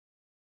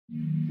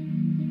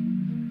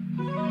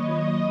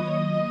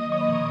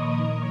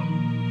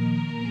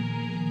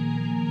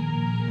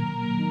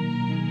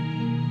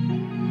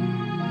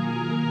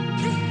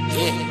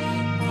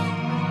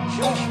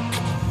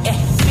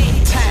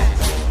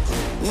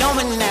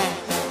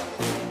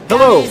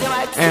Hello,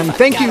 and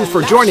thank you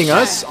for joining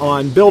us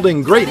on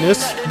Building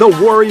Greatness the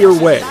Warrior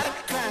Way,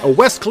 a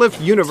Westcliff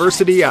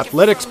University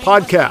athletics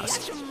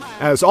podcast.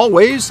 As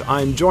always,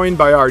 I'm joined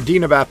by our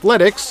Dean of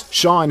Athletics,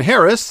 Sean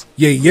Harris.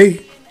 Yay,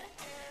 yay.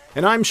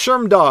 And I'm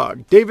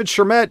Shermdog, David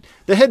Shermett,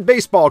 the head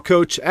baseball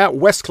coach at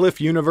Westcliff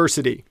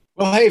University.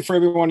 Well, hey, for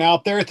everyone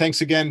out there, thanks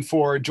again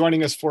for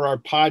joining us for our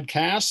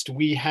podcast.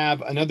 We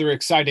have another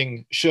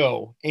exciting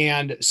show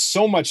and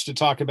so much to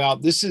talk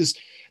about. This is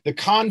the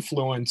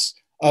confluence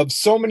of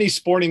so many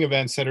sporting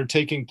events that are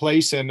taking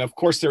place. And of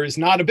course, there is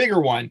not a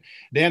bigger one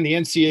than the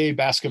NCAA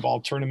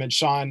basketball tournament.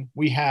 Sean,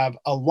 we have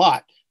a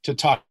lot to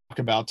talk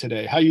about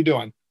today. How you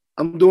doing?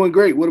 I'm doing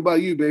great. What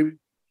about you, baby?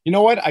 You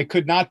know what? I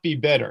could not be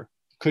better.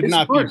 Be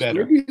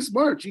better. Maybe it's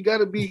March. You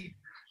gotta be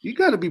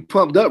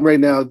pumped up right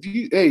now.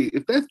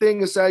 If that thing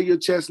inside your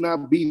chest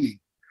not beating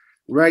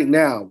right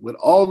now with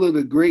all of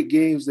the great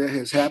games that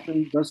has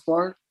happened thus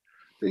far,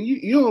 then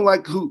you don't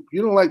like hoop.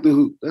 You don't like the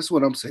hoop. That's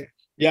what I'm saying.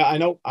 Yeah, I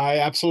know. I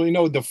absolutely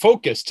know. The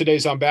focus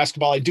today's on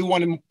basketball. I do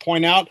want to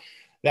point out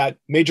that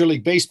Major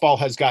League Baseball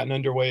has gotten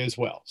underway as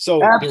well.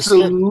 So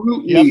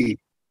absolutely.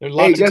 There's a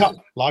lot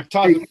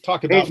to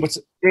talk about.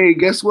 Hey,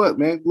 guess what,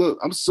 man? Look,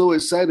 I'm so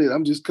excited.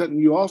 I'm just cutting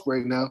you off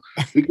right now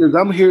because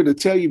I'm here to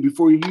tell you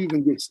before you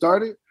even get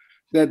started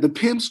that the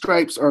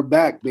pinstripes are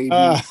back, baby.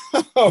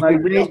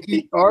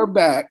 Yankees are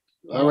back.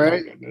 All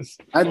right.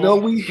 I know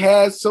we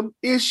had some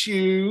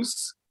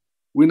issues.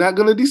 We're not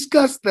going to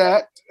discuss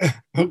that.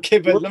 Okay,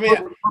 but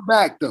we're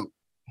back though.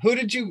 Who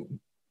did you?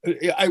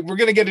 We're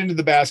going to get into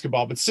the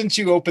basketball, but since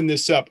you opened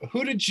this up,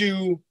 who did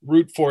you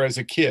root for as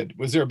a kid?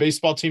 Was there a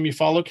baseball team you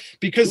followed?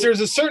 Because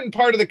there's a certain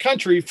part of the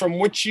country from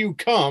which you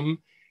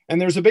come, and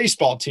there's a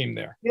baseball team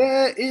there.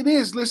 Yeah, it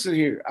is. Listen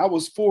here, I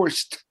was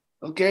forced.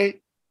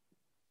 Okay,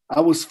 I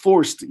was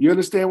forced. You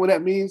understand what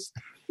that means?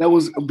 That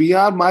was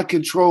beyond my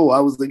control. I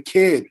was a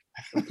kid.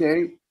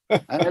 Okay,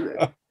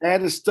 I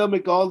had to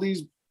stomach all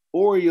these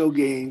Oreo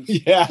games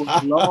for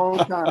a long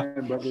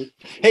time, brother.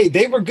 Hey,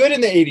 they were good in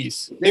the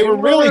 80s. They were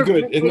really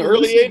good in the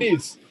early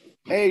 80s.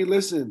 Hey,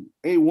 listen.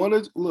 Hey, won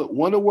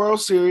a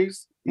World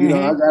Series. You know,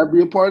 I gotta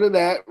be a part of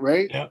that,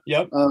 right?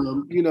 Yep.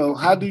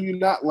 How do you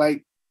not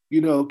like,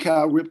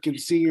 Cal Ripken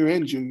Sr.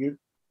 and Jr.?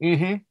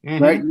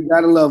 Right? You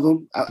gotta love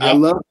them. I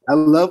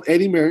love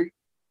Eddie Murray.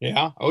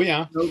 Yeah. Oh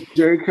yeah.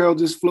 Jerry Carroll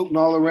just floating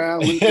all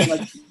around,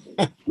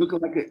 looking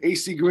like an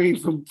AC Green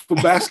from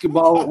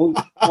basketball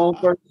on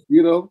first,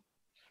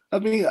 I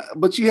mean,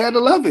 but you had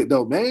to love it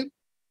though, man.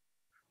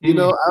 And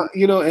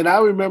I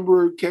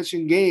remember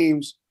catching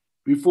games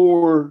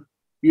before,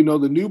 the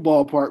new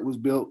ballpark was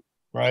built.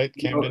 Right,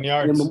 Camden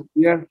Yards.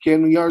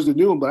 Camden Yards, the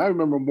new one. But I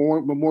remember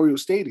Memorial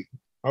Stadium.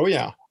 Oh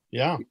yeah.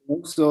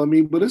 So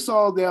but it's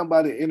all down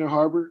by the Inner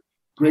Harbor.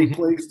 Great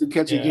place to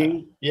catch a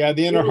game. Yeah,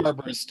 the Inner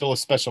Harbor is still a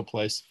special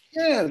place.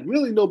 Yeah,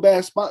 really no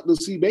bad spot to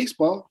see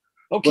baseball.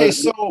 Okay,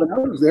 but I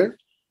was there.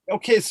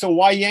 Okay, so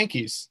why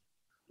Yankees?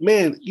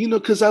 Man,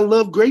 because I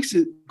love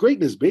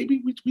greatness,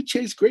 baby. We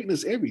chase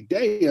greatness every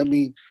day. I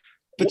mean,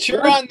 but you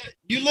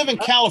live in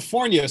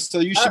California, so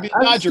you should be a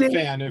Dodger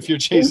fan if you're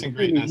chasing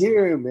greatness.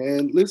 Here,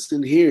 man.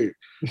 Listen here.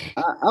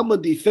 I'm a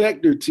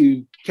defector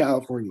to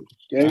California.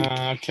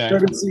 Okay.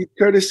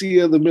 Courtesy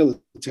of the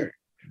military.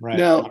 Right.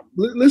 Now,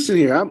 listen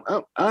here.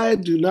 I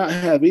do not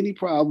have any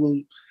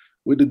problem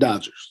with the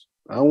Dodgers.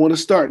 I don't want to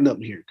start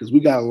nothing here because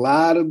we got a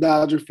lot of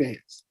Dodger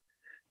fans.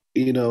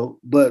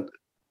 But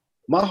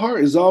my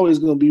heart is always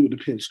going to be with the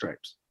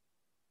pinstripes.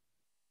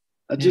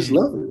 I just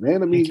love it,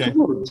 man. I mean, come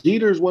on.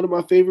 Jeter is one of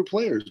my favorite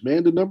players,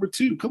 man. The number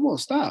 2. Come on,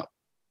 stop.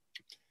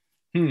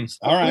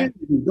 All right.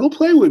 Don't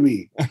play with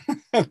me.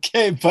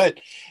 Okay, but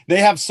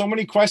they have so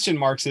many question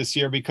marks this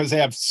year because they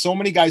have so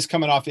many guys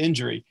coming off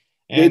injury.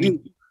 And they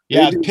do.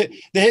 Yeah,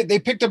 they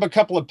picked up a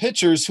couple of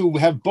pitchers who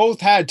have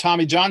both had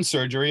Tommy John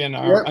surgery and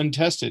are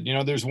untested.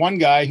 There's one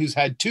guy who's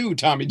had 2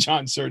 Tommy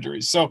John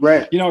surgeries. So,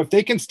 if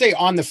they can stay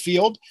on the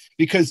field,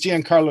 because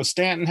Giancarlo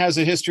Stanton has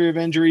a history of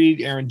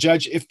injury, Aaron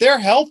Judge, if they're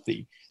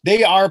healthy,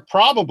 they are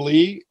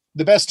probably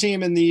the best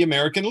team in the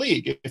American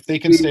League if they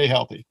can stay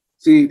healthy.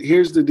 See,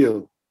 here's the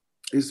deal.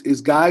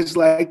 Is guys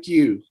like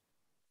you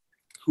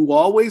who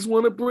always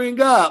want to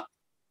bring up,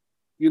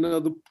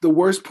 the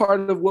worst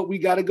part of what we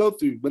got to go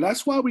through. But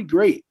that's why we're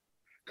great.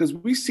 Because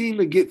we seem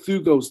to get through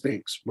those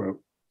things, bro.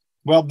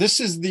 Well, this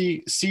is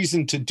the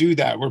season to do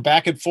that. We're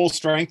back at full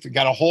strength. We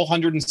got a whole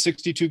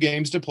 162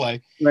 games to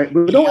play. Right,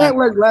 but don't act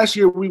like last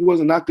year we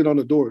wasn't knocking on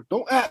the door.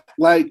 Don't act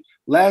like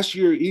last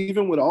year,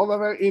 even with all of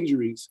our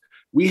injuries,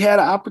 we had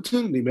an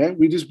opportunity, man.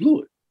 We just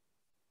blew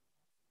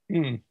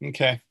it.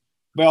 Okay.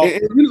 Well,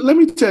 and let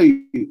me tell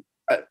you,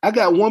 I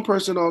got one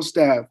person on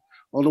staff,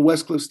 on the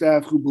Westcliff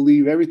staff, who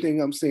believe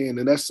everything I'm saying,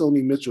 and that's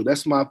Sony Mitchell.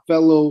 That's my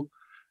fellow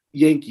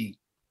Yankee.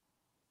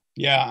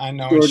 Yeah, I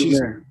know.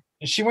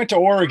 She went to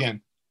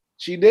Oregon.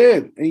 She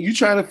did. And you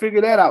trying to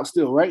figure that out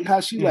still, right? How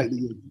she like the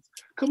Yankees.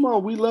 Come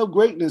on, we love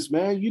greatness,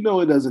 man. You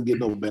know it doesn't get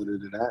no better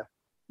than that.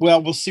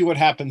 Well, we'll see what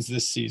happens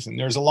this season.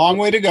 There's a long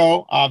way to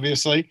go,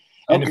 obviously.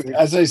 And if,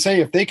 as I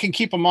say, if they can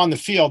keep them on the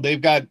field,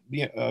 they've got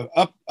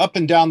up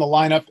and down the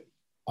lineup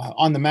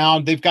on the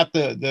mound. They've got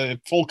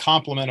the full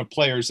complement of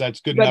players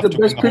that's good enough to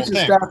win the whole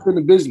thing. Staff in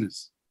the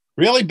business.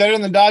 Really, better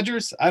than the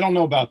Dodgers? I don't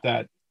know about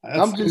that.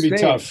 That's going to be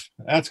tough.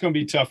 That's going to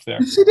be tough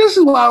there. See, this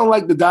is why I don't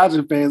like the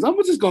Dodger fans. I'm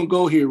just going to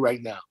go here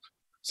right now,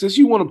 since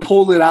you want to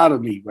pull it out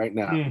of me right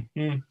now.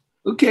 Mm-hmm.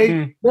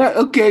 Okay, yeah,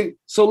 okay.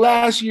 So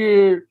last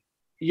year,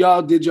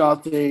 y'all did y'all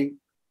thing,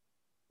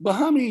 but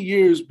how many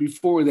years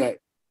before that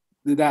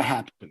did that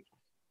happen?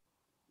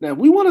 Now,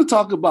 we want to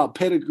talk about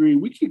pedigree.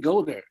 We can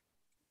go there.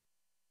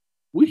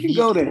 We can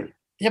go there.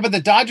 Yeah, but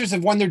the Dodgers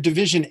have won their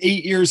division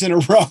 8 years in a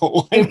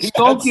row. And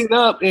soak it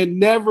up and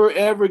never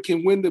ever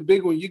can win the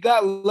big one. You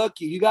got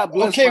lucky. You got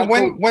blessed. Okay,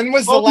 when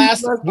was the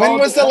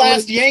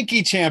last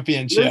Yankee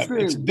championship?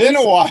 It's been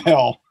a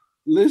while.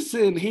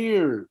 Listen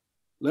here.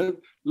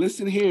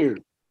 Listen here.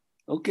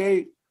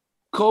 Okay.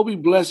 Kobe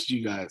blessed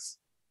you guys.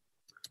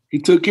 He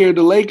took care of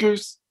the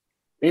Lakers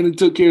and he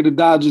took care of the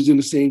Dodgers in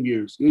the same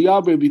years.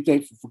 Y'all better be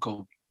thankful for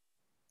Kobe.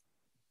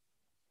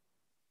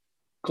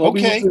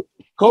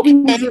 Kobe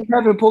was in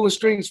heaven pulling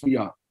strings for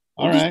y'all.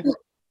 All right.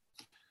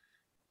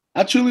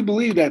 I truly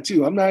believe that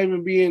too. I'm not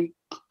even being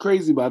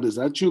crazy about this.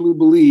 I truly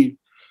believe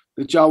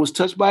that y'all was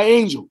touched by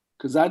angel,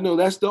 because I know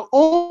that's the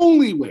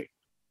only way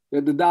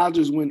that the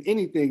Dodgers win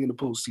anything in the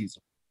postseason.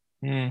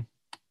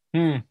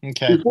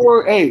 Okay.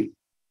 Before,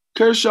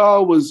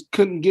 Kershaw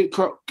couldn't get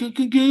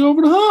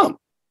over the hump.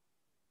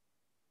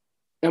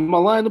 Am I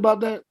lying about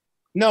that?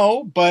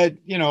 No, but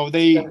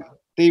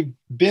they've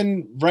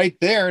been right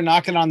there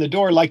knocking on the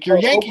door like your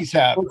Yankees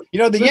have.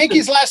 The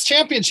Yankees' last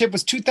championship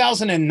was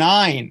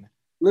 2009.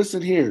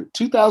 Listen here,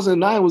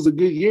 2009 was a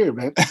good year,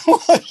 man.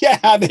 Well,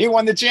 yeah, they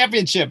won the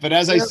championship, but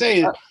as I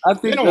say,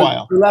 it's been a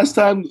while. The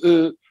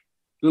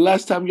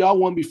last time y'all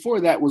won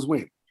before that was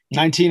when?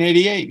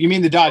 1988. You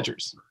mean the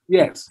Dodgers?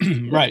 Yes.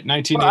 Right,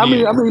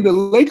 1988. I mean, the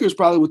Lakers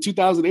probably were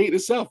 2008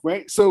 itself,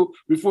 right? So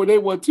before they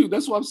won too.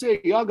 That's what I'm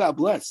saying. Y'all got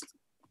blessed.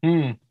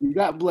 You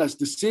got blessed.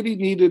 The city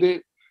needed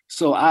it.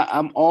 So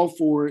I'm all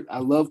for it. I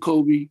love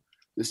Kobe.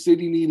 The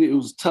city needed it. It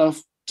was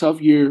a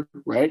tough year,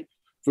 right?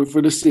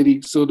 For the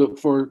city. So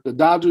for the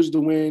Dodgers to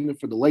win and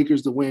for the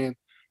Lakers to win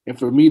and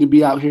for me to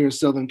be out here in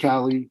Southern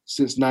Cali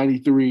since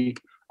 93,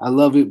 I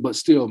love it. But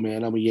still,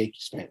 man, I'm a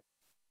Yankees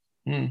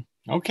fan.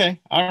 Okay.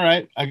 All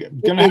right. I'm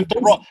going to have to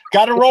roll.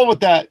 Got to roll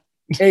with that.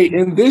 Hey,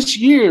 and this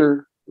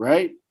year,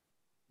 right?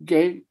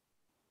 Okay.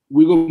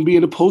 We're going to be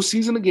in the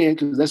postseason again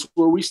because that's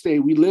where we stay.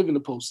 We live in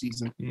the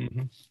postseason,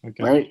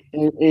 okay. Right?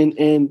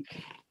 And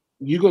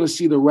you're going to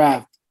see the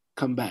Raft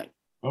come back.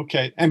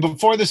 Okay. And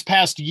before this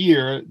past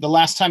year, the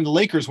last time the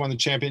Lakers won the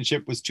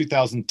championship was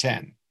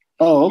 2010.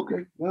 Oh,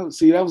 okay. Well,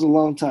 see, that was a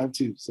long time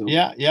too. So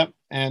yeah, yep.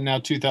 And now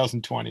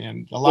 2020,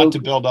 and a lot to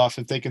build off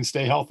if they can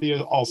stay healthy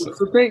also.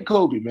 So thank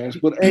Kobe, man.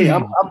 But hey,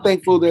 I'm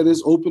thankful that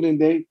it's opening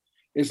day.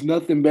 It's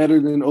nothing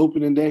better than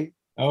opening day.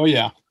 Oh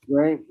yeah.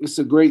 Right. It's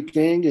a great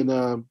thing.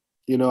 And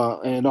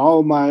and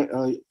all my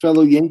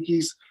fellow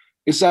Yankees,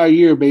 it's our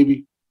year,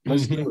 baby.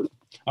 Let's do it.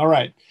 All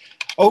right.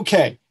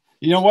 Okay.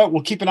 You know what?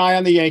 We'll keep an eye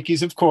on the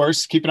Yankees, of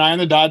course. Keep an eye on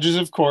the Dodgers,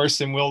 of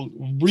course, and we'll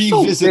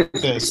revisit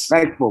this.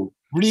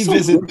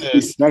 Revisit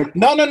this. No.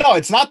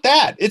 It's not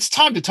that. It's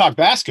time to talk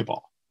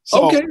basketball.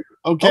 So,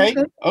 okay.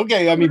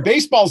 I mean,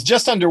 baseball's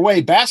just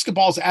underway.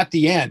 Basketball's at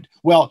the end.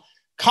 Well,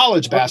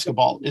 college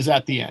basketball is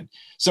at the end.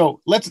 So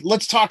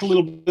let's talk a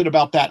little bit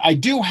about that. I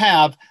do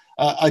have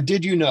a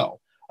did you know?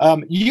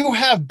 You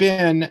have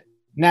been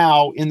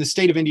now in the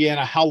state of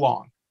Indiana how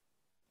long?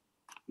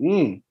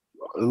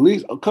 At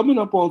least coming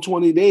up on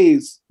 20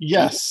 days.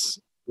 Yes.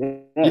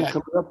 Yeah,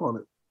 coming up on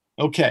it.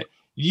 Okay.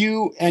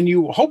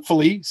 You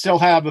hopefully still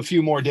have a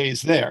few more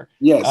days there.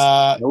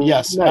 Yes.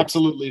 Yes,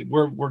 absolutely.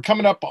 We're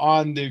coming up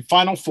on the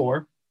Final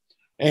Four.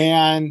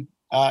 And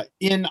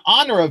in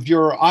honor of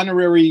your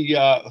honorary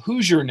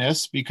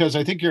Hoosierness, because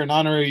I think you're an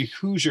honorary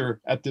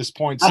Hoosier at this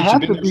point. Since I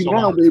have to be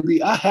now,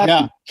 baby. I have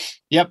to.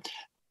 Yep.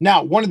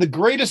 Now, one of the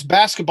greatest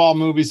basketball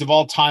movies of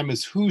all time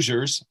is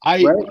Hoosiers. I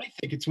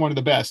think it's one of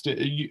the best.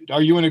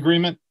 Are you in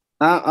agreement?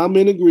 I'm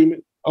in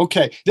agreement.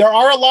 Okay. There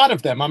are a lot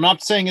of them. I'm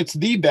not saying it's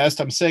the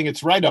best. I'm saying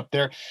it's right up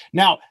there.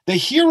 Now, the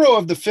hero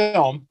of the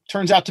film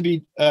turns out to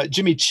be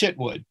Jimmy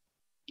Chitwood.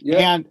 Yeah.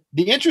 And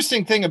the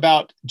interesting thing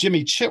about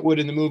Jimmy Chitwood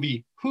in the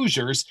movie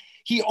Hoosiers,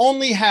 he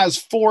only has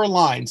 4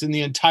 lines in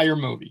the entire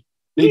movie.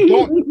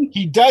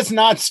 He does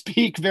not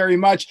speak very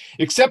much,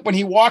 except when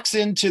he walks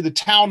into the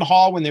town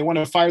hall when they want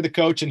to fire the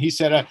coach. And he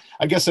said,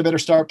 I guess I better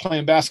start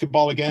playing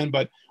basketball again,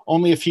 but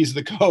only if he's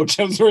the coach.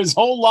 Those were his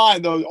whole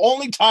line. The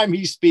only time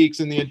he speaks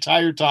in the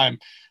entire time.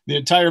 The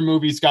entire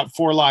movie's got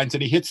 4 lines,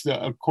 and he hits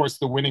of course,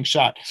 the winning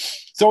shot.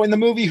 So in the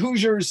movie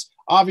Hoosiers,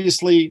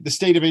 obviously the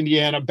state of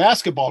Indiana,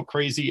 basketball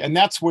crazy, and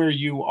that's where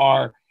you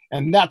are.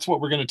 And that's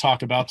what we're going to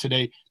talk about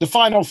today, the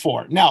Final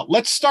Four. Now,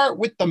 let's start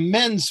with the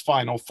men's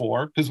Final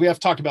Four, because we have to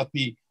talk about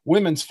the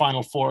women's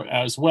Final Four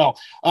as well.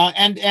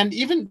 And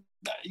even,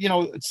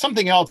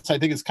 something else I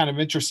think is kind of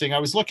interesting. I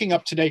was looking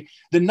up today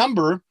the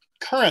number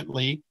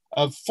currently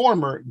of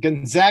former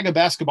Gonzaga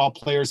basketball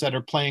players that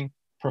are playing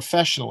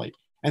professionally.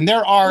 And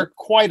there are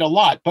quite a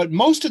lot, but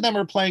most of them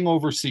are playing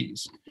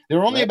overseas. There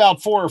are only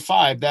about 4 or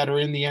 5 that are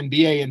in the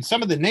NBA, and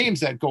some of the names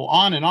that go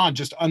on and on,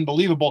 just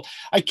unbelievable.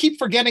 I keep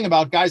forgetting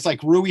about guys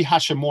like Rui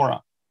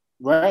Hachimura,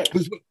 right?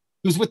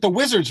 Who's with the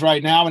Wizards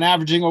right now and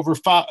averaging over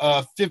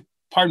 14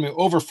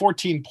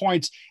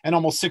 points and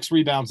almost 6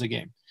 rebounds a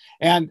game.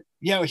 And,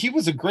 he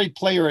was a great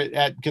player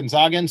at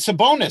Gonzaga, and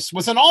Sabonis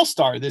was an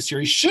all-star this year.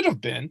 He should have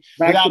been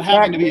without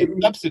having to be a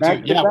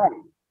substitute.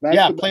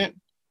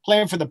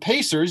 Playing for the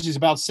Pacers. He's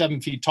about 7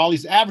 feet tall.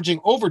 He's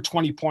averaging over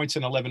 20 points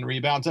and 11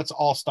 rebounds. That's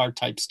all-star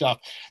type stuff.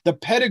 The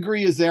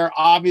pedigree is there.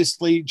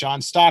 Obviously, John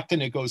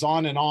Stockton, it goes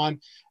on.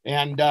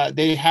 And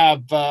they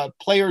have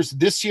players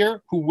this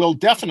year who will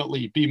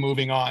definitely be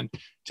moving on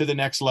to the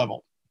next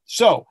level.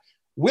 So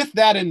with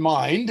that in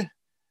mind,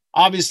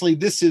 obviously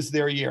this is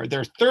their year.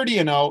 They're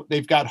 30-0.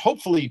 They've got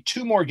hopefully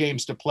 2 more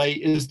games to play.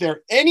 Is there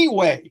any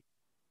way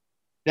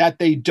that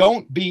they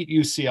don't beat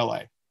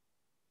UCLA?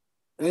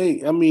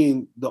 Hey, I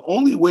mean, the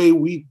only way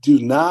we do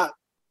not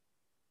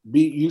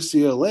beat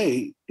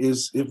UCLA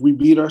is if we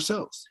beat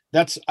ourselves.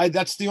 That's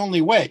the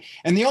only way.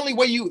 And the only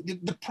way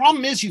the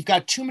problem is you've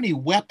got too many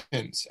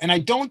weapons. And I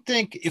don't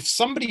think if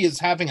somebody is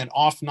having an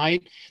off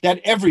night,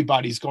 that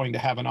everybody's going to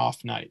have an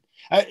off night.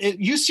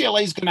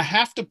 UCLA is going to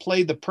have to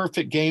play the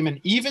perfect game. And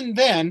even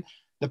then,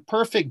 the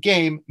perfect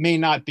game may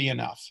not be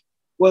enough.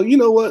 Well, you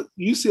know what?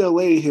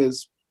 UCLA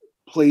has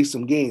played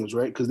some games,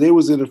 right? Because they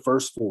was in the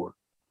first 4.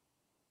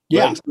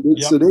 Yeah. Right?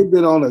 So they've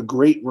been on a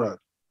great run.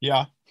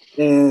 Yeah.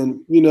 And,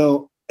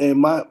 and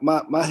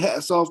my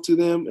hat's off to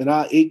them, and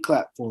I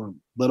clap for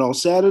them. But on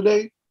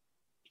Saturday,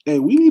 hey,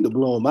 we need to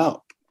blow them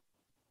out.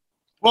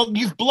 Well,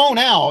 you've blown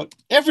out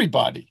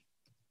everybody.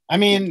 I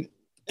mean,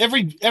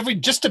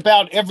 just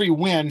about every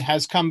win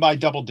has come by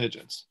double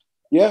digits.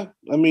 Yeah.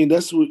 I mean,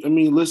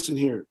 listen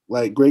here,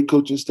 like great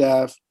coaching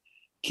staff,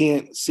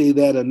 can't say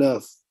that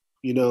enough,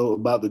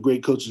 about the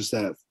great coaching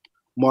staff.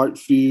 Mark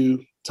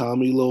Few,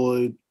 Tommy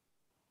Lloyd,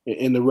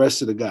 and the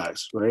rest of the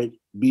guys, right?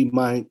 B.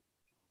 Mike,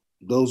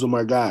 those are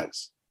my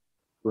guys,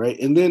 right?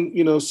 And then,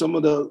 some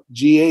of the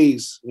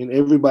GAs, and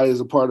everybody is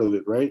a part of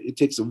it, right? It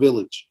takes a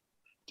village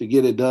to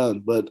get it done.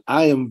 But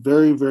I am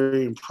very,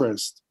 very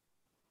impressed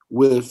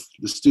with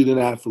the student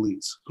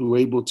athletes who are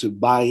able to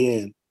buy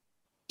in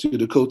to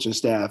the coaching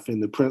staff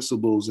and the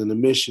principals and the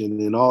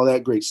mission and all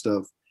that great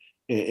stuff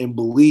and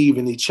believe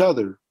in each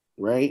other,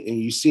 right? And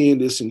you're seeing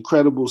this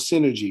incredible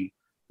synergy,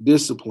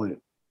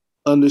 discipline,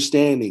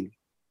 understanding,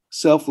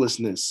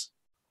 selflessness,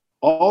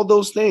 all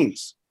those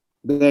things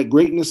that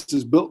greatness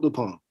is built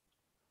upon.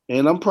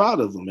 And I'm proud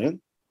of them, man.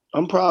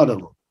 I'm proud of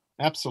them.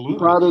 Absolutely. I'm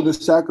proud of the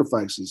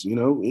sacrifices,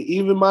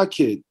 even my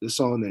kid that's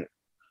on there.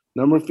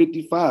 Number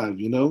 55,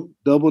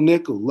 double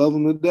nickel, love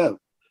him to death.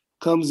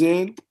 Comes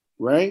in,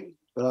 right?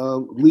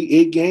 Elite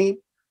 8 game,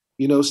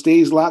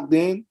 stays locked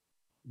in,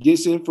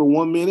 gets in for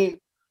 1 minute,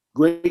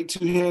 great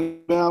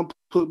 2-hand bound,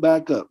 put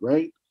back up,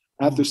 right?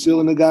 After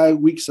sealing the guy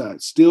weak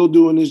side, still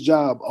doing his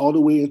job all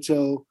the way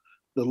until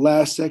the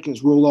last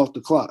seconds roll off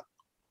the clock.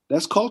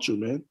 That's culture,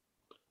 man.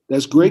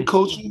 That's great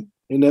coaching,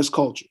 and that's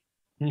culture,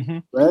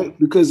 right?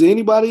 Because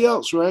anybody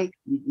else, right,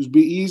 it would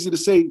be easy to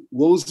say,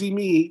 woe-see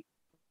me,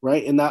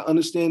 right, and not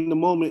understand the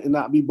moment and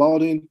not be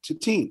bought into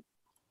team.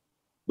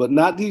 But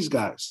not these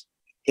guys.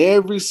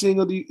 Every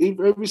single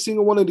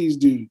one of these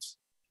dudes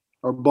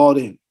are bought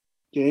in,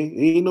 okay?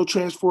 Ain't no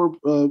transfer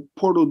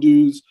portal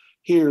dudes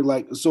here,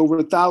 like it's over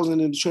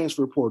 1,000 in the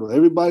transfer portal.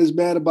 Everybody's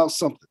mad about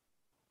something,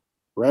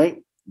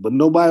 right? But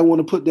nobody want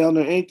to put down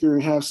their anchor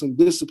and have some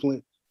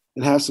discipline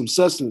and have some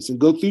substance and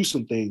go through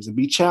some things and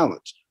be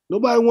challenged.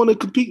 Nobody want to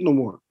compete no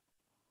more.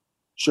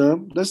 Sure,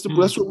 that's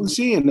what we're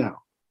seeing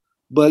now.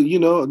 But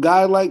a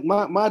guy like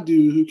my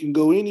dude who can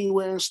go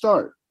anywhere and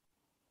start,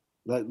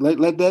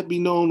 let that be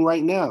known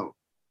right now.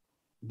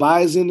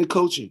 Buys into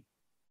coaching,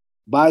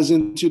 buys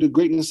into the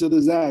greatness of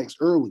the Zags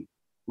early,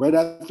 right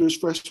after his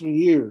freshman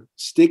year,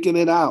 sticking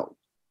it out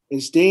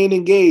and staying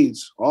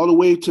engaged all the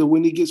way to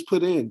when he gets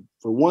put in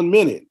for 1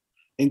 minute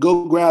and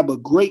go grab a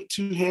great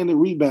 2-handed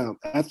rebound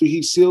after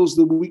he seals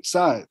the weak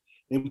side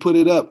and put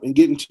it up and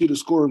get into the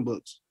scoring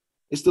books.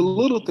 It's the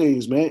little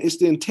things, man. It's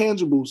the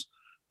intangibles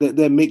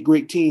that make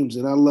great teams,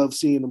 and I love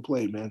seeing them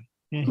play, man.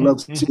 I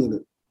love seeing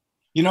it.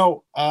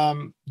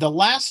 The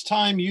last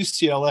time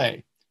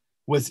UCLA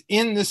was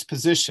in this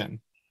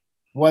position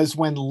was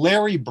when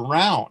Larry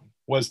Brown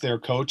was their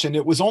coach, and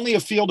it was only a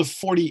field of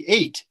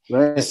 48.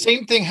 Right. The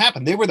same thing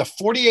happened. They were the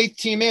 48th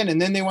team in, and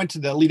then they went to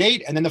the Elite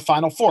 8 and then the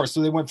Final Four.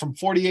 So they went from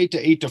 48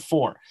 to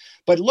 8-4.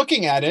 But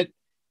looking at it,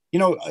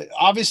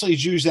 obviously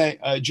Ju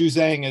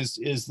Zhang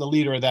is the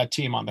leader of that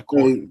team on the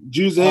court. Hey,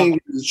 Ju Zhang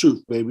is the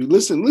truth, baby.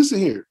 Listen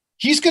here.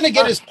 He's going to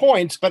get his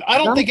points, but I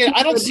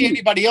don't see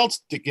anybody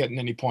else getting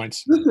any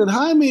points. Listen,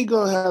 Jaime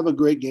gonna have a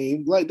great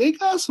game. Like, they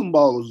got some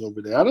ballers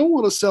over there. I don't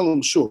want to sell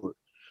them short.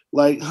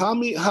 Like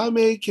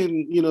Jaime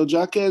can,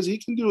 Jaquez, he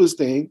can do his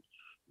thing,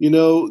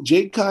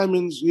 Jake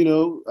Kymans,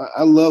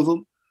 I love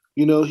him.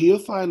 He'll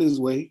find his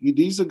way.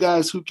 These are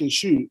guys who can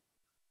shoot.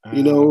 But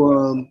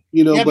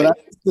I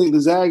think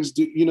the Zags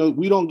do.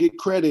 We don't get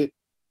credit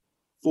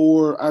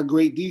for our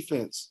great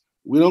defense.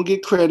 We don't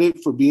get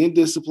credit for being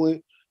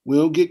disciplined. We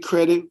don't get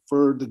credit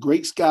for the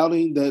great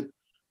scouting that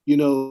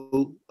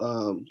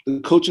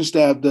the coaching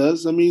staff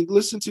does. I mean,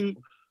 listen to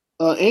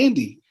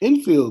Andy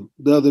Enfield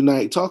the other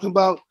night talking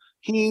about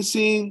he ain't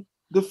seen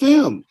the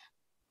film.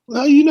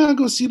 Well, you're not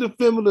going to see the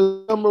film of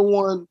the number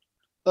one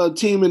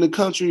team in the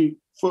country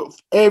for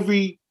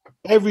every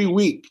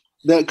week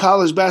that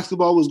college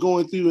basketball was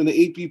going through in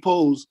the AP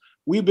polls.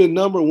 We've been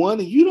number one,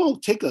 and you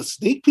don't take a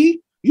sneak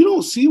peek? You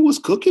don't see what's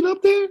cooking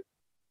up there?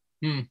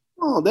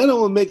 Oh, that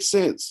don't make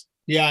sense.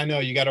 Yeah, I know.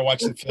 You got to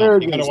watch the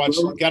film. You got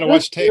to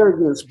watch tape.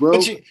 Bro.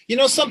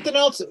 But something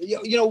else.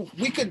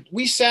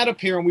 We sat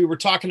up here and we were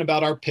talking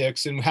about our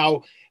picks and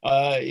how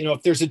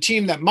if there's a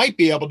team that might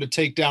be able to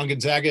take down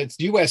Gonzaga, it's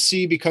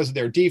USC because of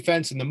their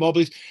defense and the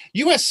Moblies.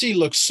 USC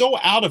looked so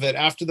out of it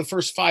after the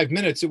first 5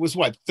 minutes. It was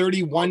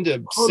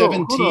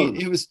 31-17.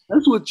 It was.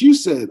 That's what you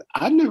said.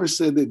 I never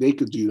said that they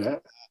could do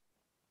that.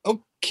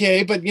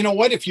 Okay, but you know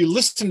what? If you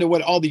listen to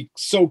what all the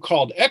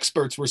so-called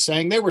experts were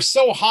saying, they were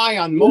so high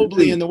on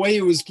Mobley and the way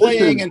he was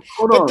playing.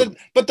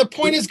 But the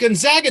point is,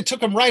 Gonzaga took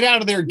them right out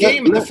of their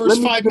game in the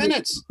first 5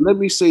 minutes. Let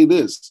me say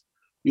this.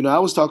 I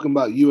was talking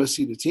about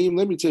USC, the team.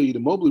 Let me tell you, the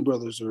Mobley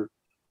brothers are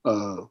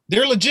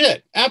they're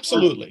legit,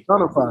 absolutely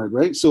bona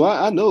right? So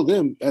I know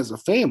them as a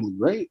family,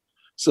 right?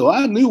 So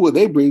I knew what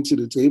they bring to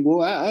the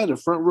table. I had a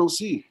front row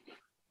seat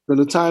from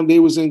the time they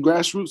was in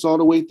grassroots all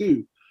the way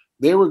through.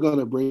 They were going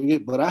to bring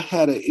it, but I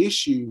had an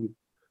issue,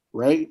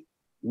 right,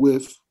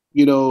 with,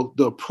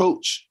 the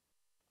approach,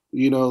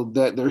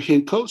 that their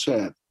head coach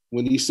had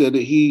when he said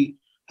that he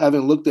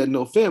haven't looked at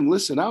no film.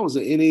 Listen, I was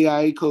an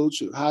NAIA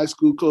coach, a high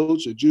school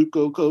coach, a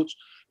JUCO coach.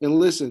 And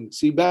listen,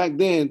 see, back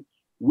then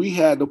we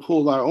had to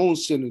pull our own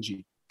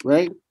synergy,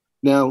 right?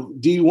 Now,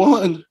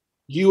 D1,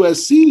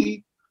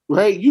 USC,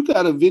 right, you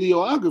got a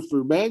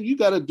videographer, man. You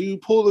got to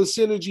pull the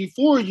synergy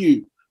for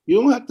you. You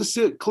don't have to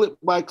sit clip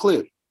by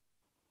clip.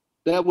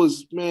 That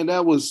was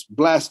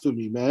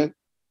blasphemy, man.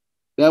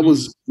 That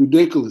was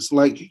ridiculous.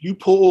 Like you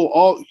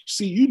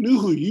you knew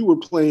who you were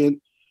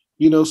playing,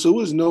 so it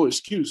was no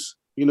excuse,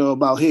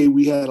 about, hey,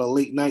 we had a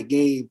late night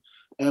game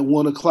at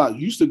 1:00. You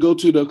used to go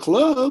to the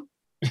club,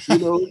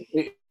 and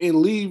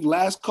leave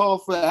last call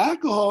for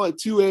alcohol at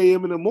 2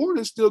 a.m. in the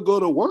morning, still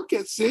go to work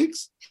at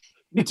 6.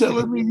 You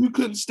telling me you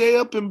couldn't stay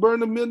up and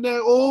burn the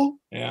midnight oil?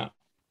 Yeah.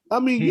 I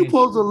mean, you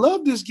supposed to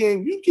love this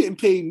game. You getting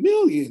paid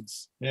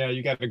millions. Yeah,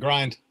 you got to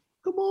grind.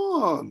 Come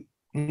on.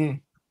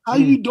 How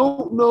you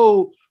don't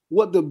know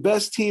what the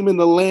best team in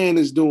the land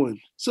is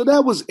doing? So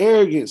that was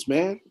arrogance,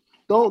 man.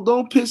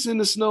 Don't piss in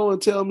the snow and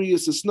tell me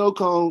it's a snow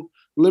cone,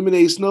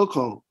 lemonade snow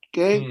cone,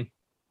 okay?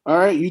 All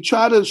right, you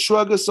try to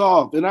shrug us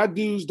off, and our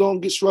dudes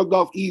don't get shrugged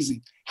off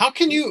easy. How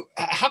can you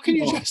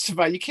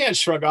justify? You can't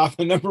shrug off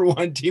the number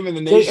one team in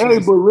the nation. Hey,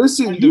 but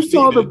listen, you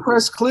saw the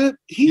press clip.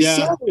 He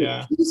said it.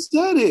 Yeah. He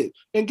said it.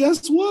 And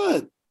guess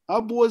what?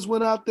 Our boys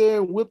went out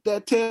there and whipped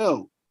that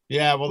tail.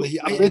 Yeah, well,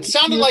 it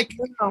sounded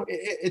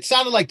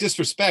like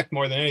disrespect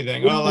more than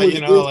anything.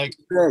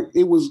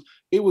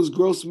 It was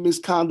gross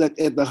misconduct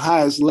at the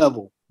highest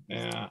level.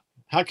 Yeah.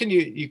 How can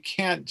you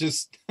can't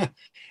just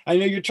I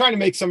know you're trying to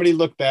make somebody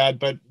look bad,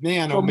 but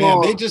man,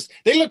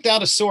 they looked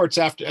out of sorts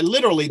after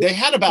literally they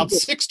had about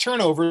 6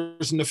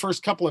 turnovers in the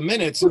first couple of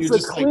minutes. And you're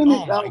just like,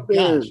 oh my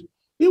gosh.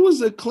 It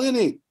was a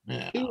clinic.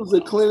 Yeah. It was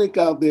a clinic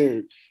out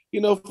there.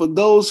 For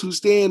those who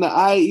stay in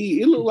the IE,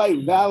 it looked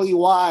like Valley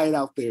Wide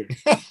out there.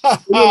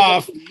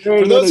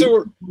 For those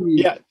who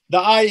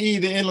the IE,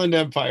 the Inland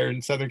Empire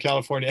in Southern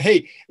California.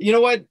 Hey, you know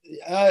what?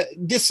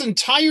 This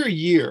entire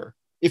year,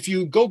 if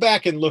you go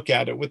back and look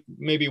at it, with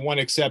maybe one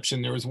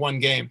exception, there was one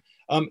game.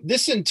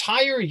 This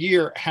entire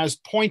year has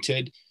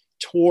pointed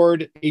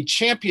toward a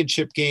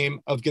championship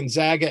game of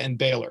Gonzaga and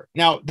Baylor.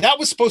 Now, that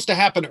was supposed to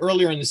happen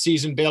earlier in the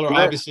season. Baylor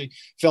obviously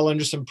fell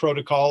under some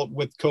protocol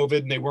with COVID,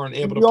 and they weren't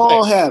able to play. We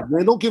all have,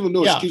 man. Don't give them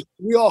no excuse.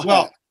 We all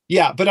have.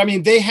 Yeah, but I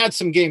mean, they had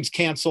some games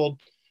canceled.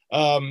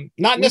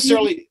 Not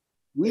necessarily.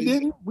 We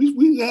didn't.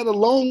 We had a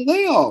long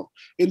layoff,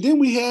 and then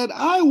we had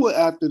Iowa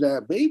after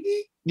that,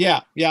 baby.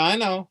 Yeah, I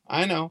know.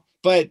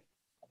 But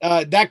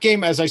that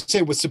game, as I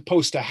said, was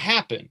supposed to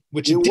happen,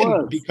 which it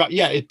didn't.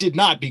 It did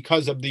not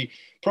because of the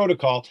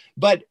protocol.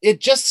 But it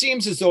just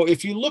seems as though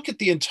if you look at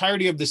the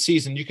entirety of the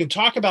season, you can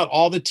talk about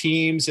all the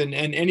teams and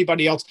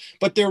anybody else,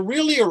 but there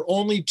really are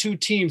only 2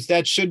 teams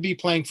that should be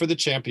playing for the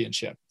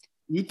championship.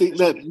 You think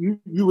that you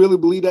really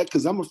believe that?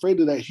 Because I'm afraid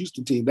of that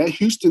Houston team. That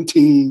Houston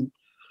team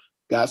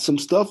got some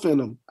stuff in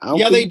them.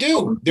 They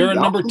do. They're a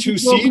number 2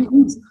 seed.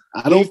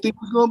 I don't think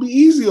it's going to be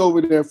easy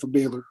over there for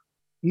Baylor.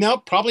 No,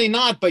 probably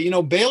not. But,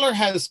 Baylor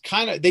has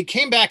they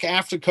came back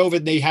after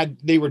COVID.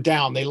 They were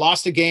down. They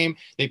lost a game.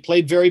 They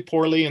played very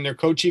poorly. And their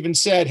coach even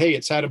said, hey,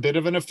 it's had a bit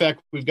of an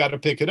effect. We've got to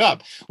pick it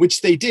up,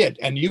 which they did.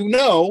 And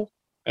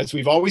as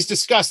we've always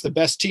discussed, the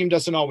best team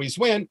doesn't always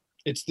win.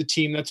 It's the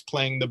team that's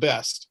playing the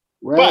best.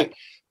 Right.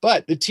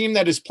 But the team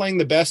that is playing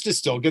the best is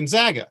still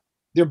Gonzaga.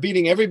 They're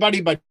beating everybody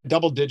by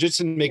double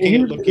digits and making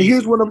it look easy.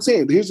 Here's what I'm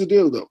saying. Here's the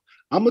deal, though.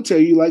 I'm going to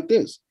tell you like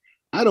this.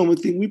 I don't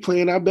think we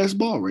playing our best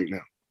ball right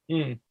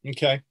now.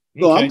 Okay.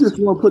 So I'm just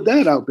going to put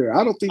that out there.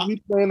 I don't think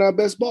we playing our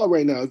best ball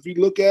right now. If you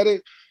look at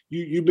it,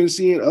 you've been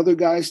seeing other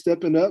guys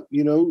stepping up.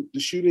 You know, the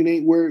shooting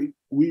ain't where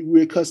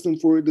we're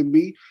accustomed for it to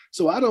be.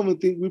 So I don't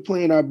think we're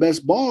playing our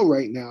best ball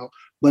right now.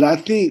 But I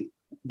think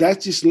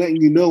that's just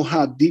letting you know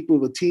how deep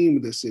of a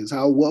team this is,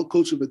 how well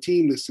coached of a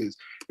team this is,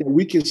 that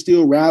we can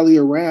still rally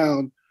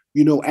around,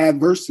 you know,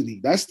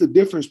 adversity. That's the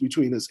difference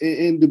between us.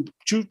 And the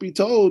truth be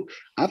told,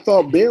 I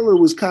thought Baylor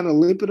was kind of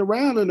limping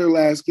around in their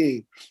last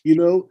game, you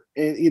know,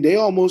 and they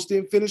almost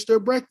didn't finish their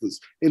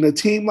breakfast. And a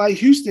team like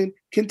Houston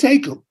can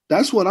take them.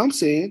 That's what I'm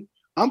saying.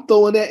 I'm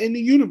throwing that in the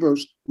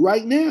universe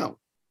right now.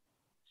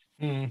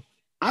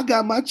 I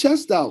got my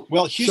chest out.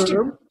 Well,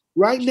 Houston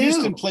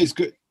now. plays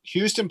good.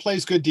 Houston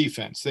plays good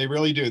defense. They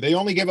really do. They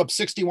only gave up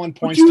 61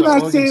 points. But you're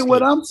not saying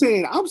what I'm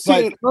saying. I'm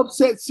saying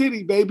upset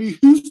city, baby.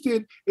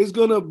 Houston is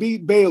going to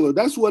beat Baylor.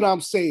 That's what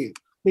I'm saying.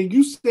 Can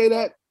you say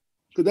that?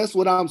 Because that's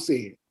what I'm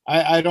saying.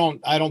 I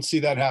don't see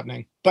that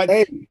happening. But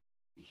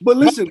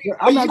listen,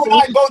 I'm not going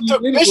to both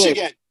took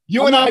Michigan.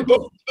 You and I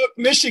both took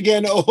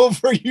Michigan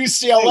over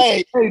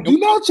UCLA. Hey, do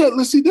not check.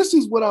 Listen, this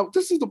is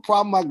the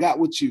problem I got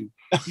with you.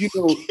 You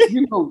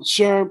know,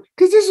 Sherm,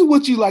 because this is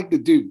what you like to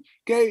do.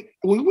 Okay,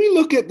 when we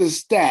look at the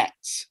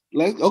stats,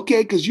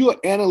 because you're an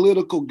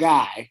analytical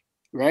guy,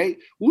 right?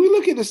 When we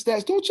look at the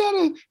stats, don't try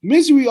to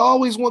misery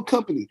always one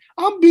company.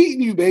 I'm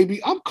beating you,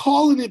 baby. I'm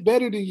calling it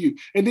better than you,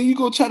 and then you're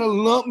gonna try to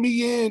lump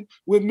me in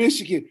with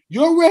Michigan.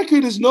 Your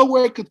record is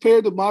nowhere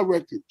compared to my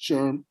record,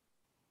 Sherm.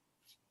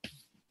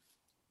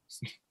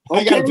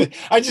 Okay.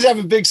 I just have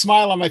a big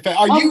smile on my face.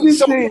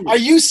 Are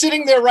you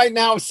sitting there right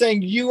now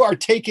saying you are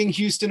taking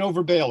Houston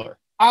over Baylor?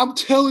 I'm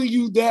telling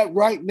you that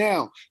right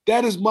now.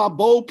 That is my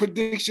bold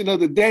prediction of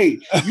the day.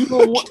 You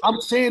know what? I'm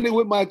saying it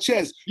with my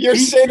chest. You're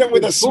saying it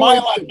with a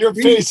smile on your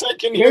face. I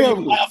can hear you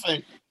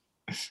laughing.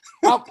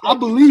 I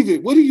believe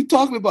it. What are you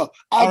talking about?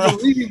 I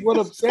believe what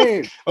I'm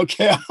saying.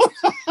 Okay.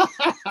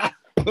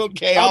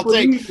 Okay,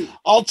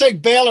 I'll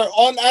take Baylor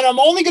on, and I'm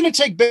only going to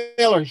take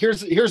Baylor.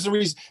 Here's the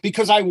reason,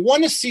 because I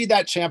want to see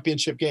that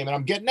championship game, and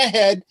I'm getting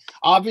ahead.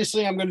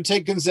 Obviously, I'm going to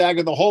take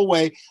Gonzaga the whole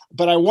way,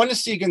 but I want to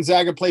see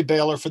Gonzaga play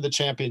Baylor for the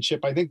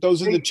championship. I think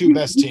those are the two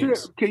best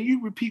teams. Can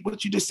you repeat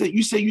what you just said?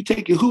 You say you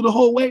taking who the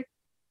whole way?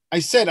 I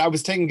said I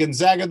was taking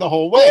Gonzaga the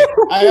whole way.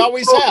 I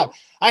always have.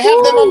 I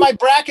have them on my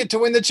bracket to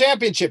win the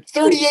championship.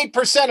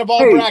 38% of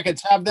all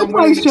brackets have them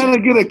winning the championship.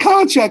 Somebody's trying to get a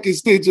contract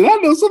extension. I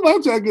know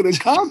somebody trying to get a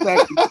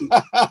contract extension.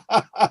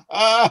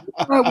 I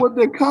want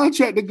their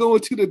contract to go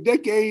into the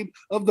decade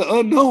of the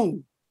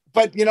unknown.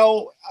 But, you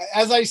know,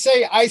 as I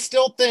say, I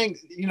still think,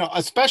 you know,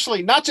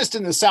 especially not just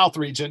in the South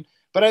region,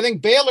 but I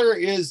think Baylor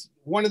is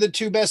one of the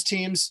two best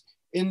teams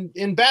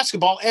in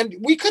basketball. And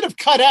we could have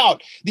cut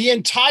out the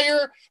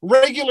entire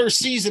regular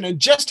season and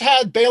just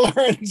had Baylor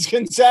and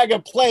Gonzaga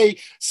play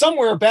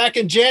somewhere back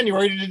in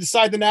January to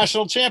decide the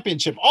national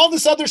championship. All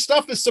this other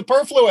stuff is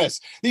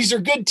superfluous. These are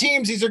good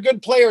teams. These are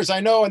good players. I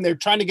know. And they're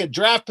trying to get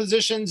draft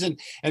positions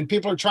and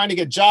people are trying to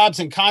get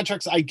jobs and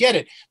contracts. I get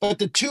it. But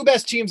the two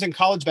best teams in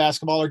college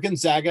basketball are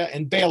Gonzaga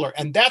and Baylor.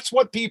 And that's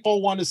what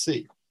people want to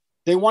see.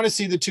 They want to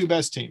see the two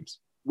best teams.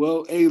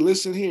 Well, hey,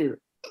 listen here.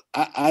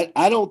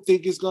 I don't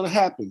think it's going to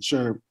happen,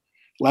 Sherm.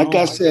 Like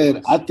I said,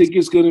 goodness. I think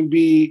it's going to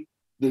be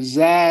the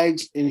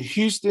Zags in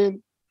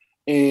Houston,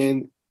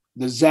 and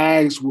the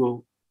Zags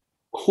will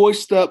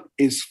hoist up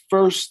its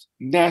first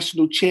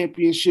national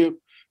championship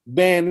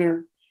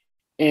banner,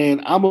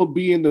 and I'm going to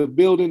be in the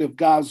building if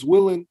God's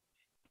willing,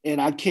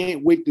 and I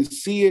can't wait to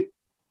see it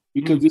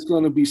because it's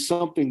going to be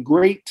something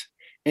great,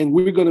 and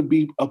we're going to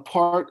be a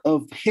part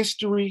of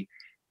history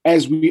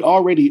as we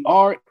already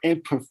are,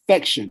 and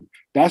perfection.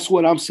 That's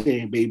what I'm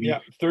saying, baby. Yeah,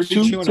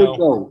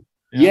 32-0.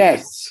 Yeah.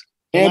 Yes.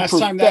 And last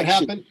time that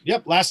happened,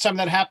 last time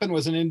that happened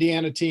was an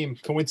Indiana team.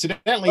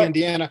 Coincidentally,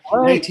 Indiana,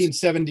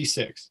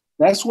 1976.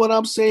 That's what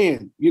I'm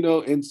saying. You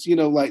know, and you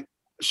know, like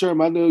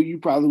Sherm, I know you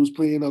probably was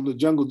playing on the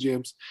Jungle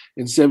Gyms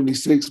in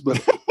 76,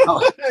 but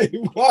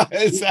it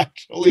was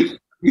actually.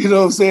 You know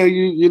what I'm saying?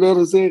 You know what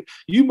I'm saying?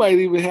 You might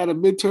even had a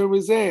midterm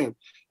exam.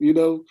 You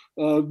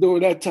know,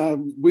 during that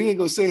time, we ain't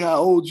gonna say how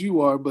old you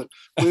are, but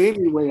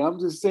anyway, I'm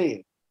just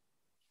saying.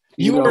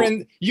 You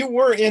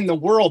were in the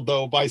world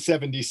though by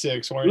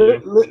 76, weren't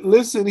you?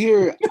 Listen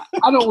here,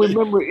 I don't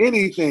remember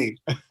anything.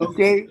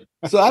 Okay,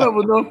 so I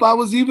don't know if I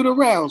was even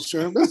around,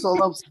 Sherm. That's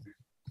all I'm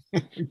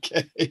saying.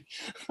 Okay.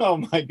 Oh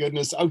my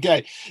goodness.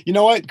 Okay. You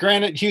know what?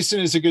 Granted, Houston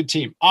is a good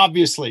team.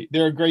 Obviously,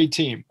 they're a great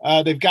team.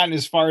 They've gotten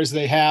as far as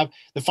they have.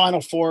 The Final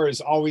Four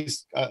is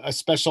always a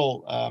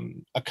special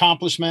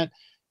accomplishment.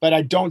 But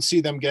I don't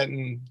see them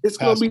getting. It's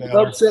going to be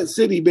upset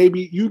city,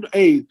 baby.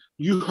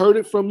 You heard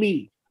it from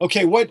me.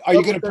 Okay, what are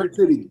you going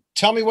to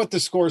tell me what the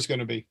score is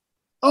going to be?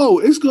 Oh,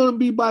 it's going to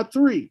be by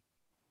 3.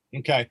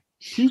 Okay.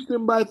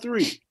 Houston by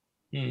 3.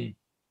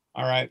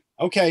 All right.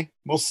 Okay,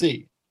 we'll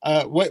see.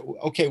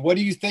 What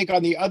do you think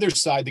on the other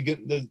side?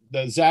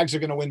 The Zags are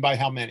going to win by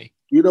how many?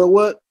 You know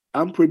what?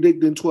 I'm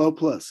predicting 12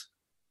 plus.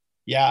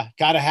 Yeah,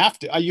 have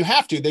to. You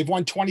have to. They've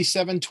won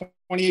 27,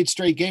 28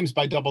 straight games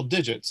by double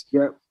digits.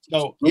 Yeah.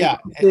 So, yeah,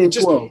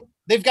 just 12.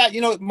 They've got,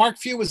 Mark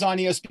Few was on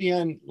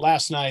ESPN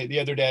the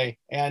other day,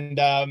 and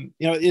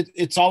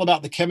it's all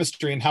about the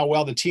chemistry and how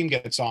well the team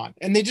gets on.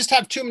 And they just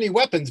have too many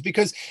weapons,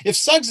 because if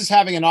Suggs is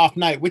having an off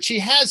night, which he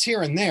has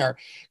here and there,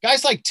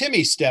 guys like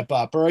Timmy step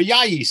up, or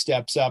Ayayi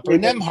steps up, or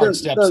Nembhard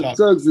steps up.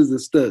 Suggs is a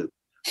stud.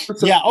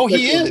 Yeah,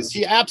 he is.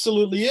 He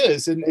absolutely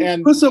is.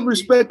 And put some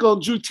respect on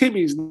Drew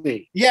Timmy's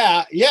name.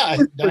 Yeah,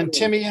 and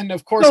Timmy, and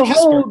of course, the Kispert,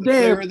 whole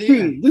damn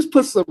team. Just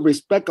put some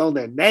respect on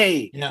that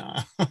name.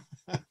 Yeah.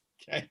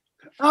 Okay.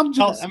 I'm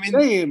just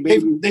saying,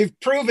 baby. They've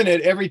proven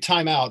it every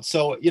time out.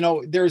 So,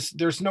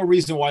 there's no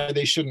reason why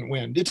they shouldn't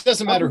win. It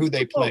doesn't matter who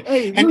they play.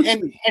 Hey,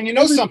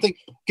 and something,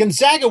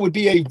 Gonzaga would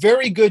be a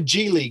very good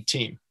G League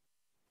team.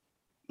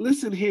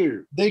 Listen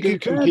here. They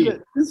could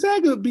compete.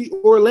 Gonzaga would be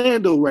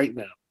Orlando right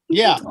now.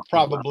 Yeah,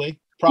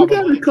 probably. We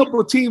got a couple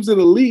of teams in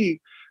the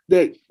league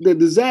that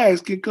the Zags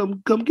can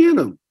come get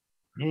them.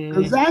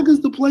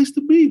 Gonzaga's the place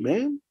to be,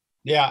 man.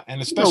 Yeah,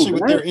 and especially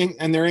with their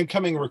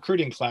incoming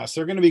recruiting class,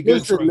 they're going to be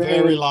good for a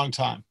very long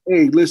time.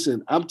 Hey,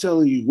 listen, I'm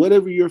telling you,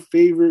 whatever your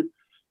favorite,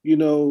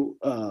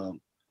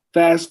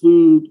 fast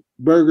food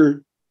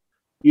burger,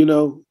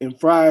 and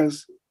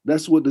fries,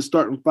 that's what the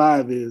starting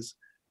five is,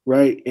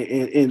 right?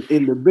 And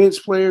the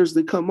bench players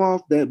that come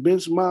off that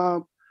bench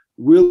mob,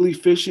 really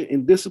efficient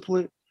and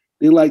disciplined.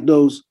 They like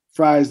those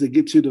fries that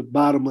get to the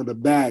bottom of the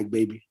bag,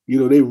 baby.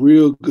 They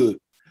real good.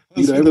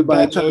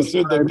 Everybody those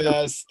are the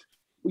best.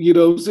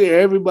 I'm saying?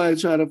 Everybody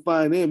trying to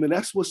find them, and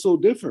that's what's so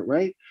different,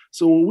 right?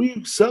 So when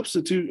we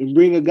substitute and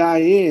bring a guy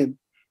in,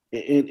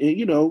 and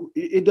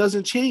it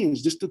doesn't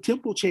change, just the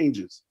tempo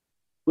changes,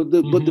 but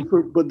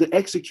the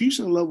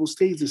execution level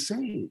stays the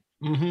same.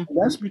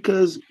 That's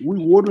because we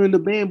watering the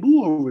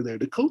bamboo over there.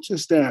 The coaching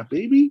staff,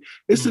 baby,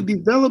 it's a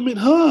development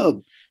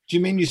hub. Do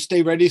you mean you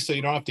stay ready so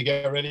you don't have to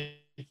get ready?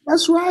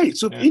 That's right.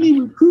 So if any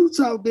recruits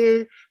out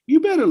there, you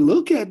better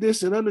look at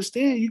this and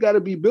understand you got to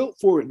be built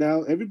for it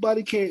now.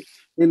 Everybody can't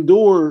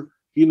endure,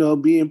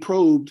 being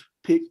probed,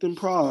 picked and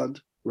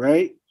prod,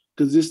 right?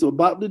 Because it's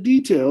about the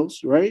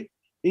details, right?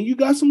 And you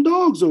got some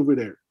dogs over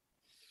there.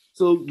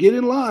 So get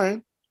in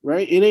line,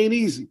 right? It ain't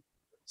easy.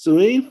 So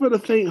it ain't for the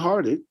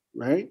faint-hearted,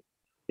 right?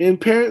 And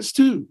parents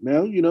too.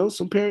 Now,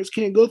 some parents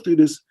can't go through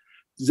this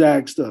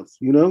Zag stuff.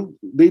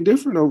 They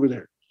different over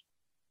there.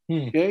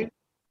 Okay?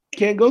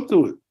 Can't go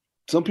through it.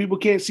 Some people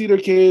can't see their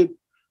kid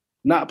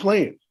not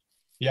playing.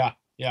 Yeah,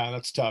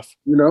 that's tough.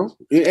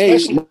 Hey,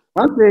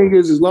 my thing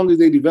is, as long as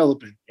they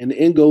developing and the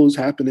end goal is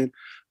happening,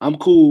 I'm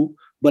cool.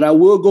 But I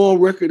will go on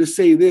record to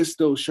say this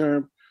though,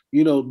 Sherm.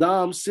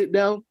 Dom's sit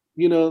down,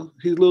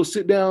 his little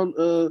sit down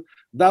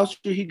voucher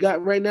he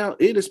got right now,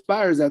 it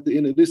expires at the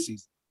end of this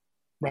season.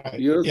 Right.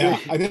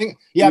 I think,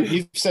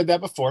 you've said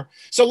that before.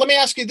 So let me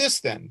ask you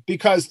this then,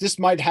 because this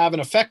might have an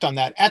effect on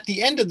that. At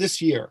the end of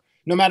this year,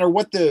 no matter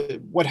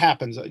what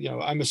happens,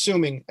 I'm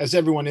assuming, as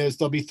everyone is,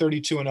 they'll be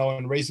 32-0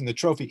 and raising the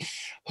trophy.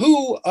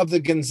 Who of the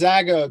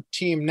Gonzaga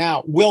team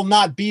now will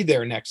not be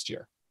there next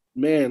year?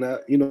 Man, I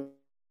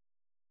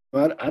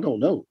don't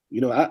know.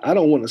 I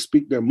don't want to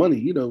speak their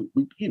money. I don't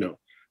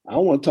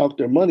want to talk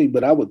their money,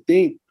 but I would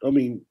think. I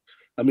mean,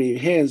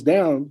 hands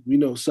down,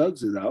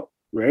 Suggs is out,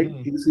 right?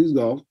 He's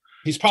gone.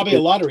 He's probably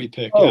a lottery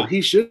pick. Oh, yeah.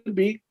 He should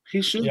be.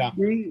 He should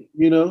be.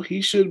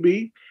 He should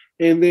be.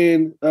 And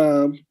then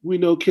we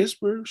know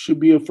Kispert should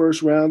be a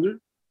first rounder.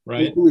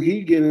 Right.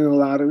 He get in the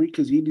lottery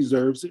because he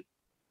deserves it.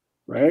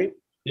 Right.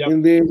 Yep.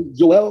 And then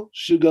Joel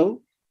should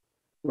go.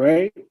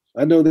 Right.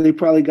 I know they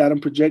probably got him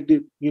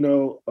projected,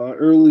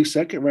 early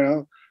second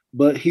round,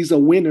 but he's a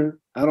winner.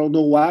 I don't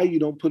know why you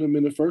don't put him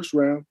in the first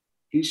round.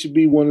 He should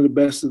be one of the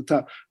best of the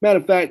top. Matter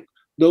of fact,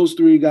 those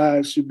three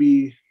guys should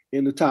be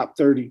in the top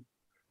 30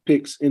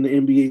 picks in the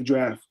NBA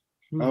draft.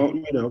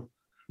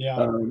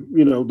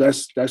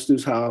 That's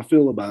just how I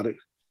feel about it.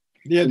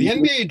 Yeah, the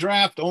NBA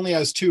draft only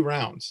has 2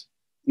 rounds.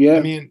 Yeah.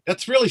 I mean,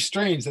 that's really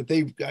strange that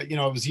they,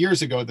 it was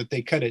years ago that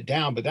they cut it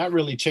down, but that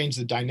really changed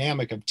the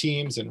dynamic of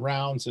teams and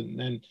rounds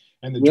and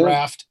the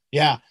draft.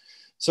 Yeah.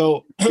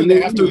 So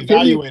they have to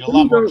evaluate a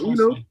lot more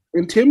closely.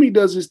 And Timmy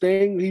does his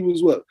thing. He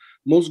was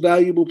most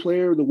valuable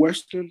player of the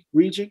Western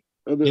region.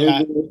 He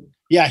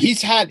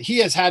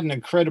has had an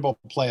incredible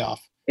playoff.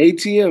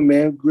 ATM,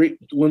 man, great,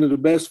 one of the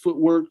best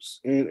footworks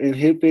and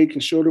hip fake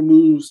and shoulder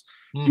moves,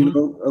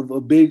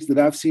 of bigs that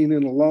I've seen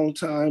in a long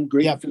time.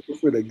 Great fit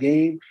for the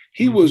game.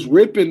 He was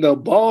ripping the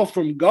ball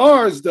from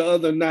guards the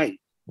other night.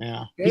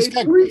 Yeah, he's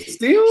got great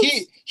steals.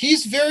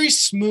 He's very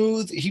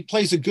smooth. He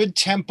plays a good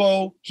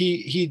tempo.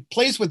 He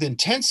plays with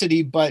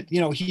intensity, but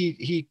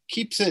he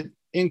keps it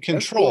in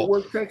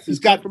control. He's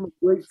got from a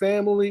great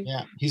family.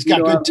 Yeah, he's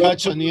got good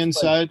touch on the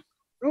inside.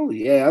 Oh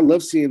yeah, I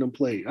love seeing him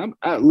play.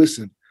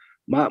 Listen.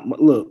 My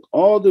look,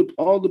 all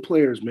the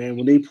players, man,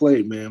 when they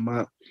play, man,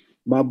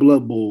 my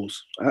blood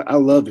boils. I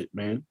love it,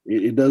 man.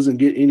 It doesn't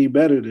get any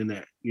better than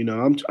that.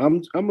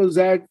 I'm a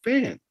Zag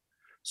fan,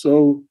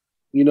 so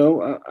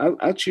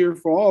I cheer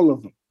for all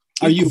of them.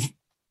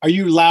 Are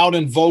you loud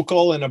and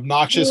vocal and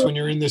obnoxious when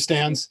you're in the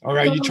stands, or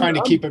are you trying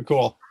to keep it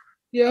cool?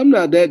 Yeah, I'm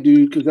not that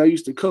dude because I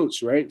used to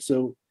coach, right?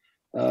 So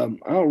I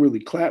don't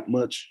really clap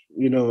much,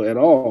 at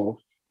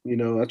all.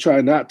 I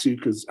try not to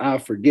because I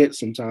forget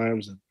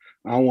sometimes, and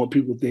I don't want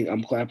people to think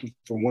I'm clapping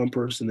for one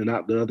person and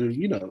not the other.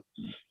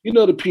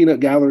 The peanut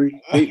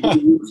gallery. They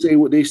say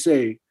what they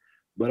say,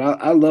 but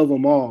I love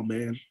them all,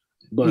 man.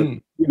 But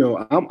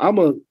I'm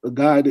a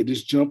guy that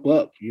just jump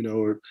up,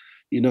 or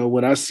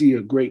when I see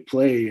a great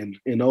play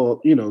and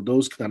all,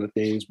 those kind of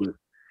things. But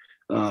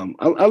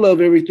I love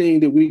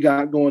everything that we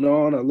got going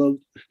on. I love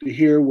to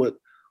hear what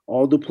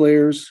all the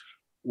players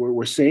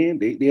were saying.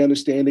 They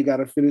understand they got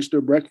to finish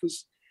their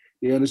breakfast.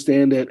 They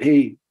understand that,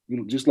 hey,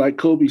 just like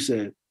Kobe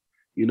said,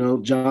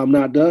 job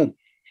not done,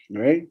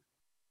 right?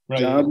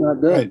 Job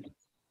not done. Right.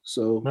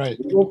 So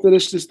we'll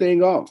finish this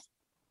thing off.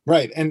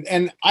 Right.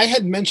 And I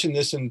had mentioned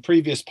this in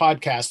previous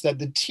podcasts that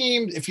the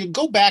team, if you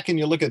go back and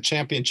you look at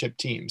championship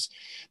teams,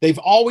 they've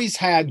always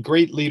had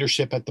great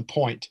leadership at the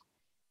point.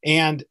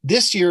 And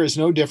this year is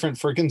no different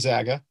for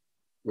Gonzaga.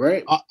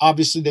 Right.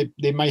 Obviously,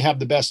 they might have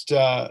the best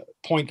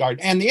point guard.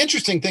 And the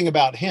interesting thing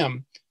about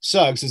him,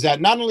 Suggs, is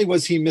that not only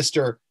was he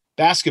Mr.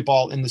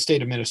 Basketball in the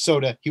state of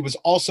Minnesota, he was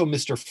also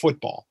Mr.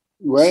 Football.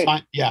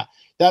 Right. Yeah.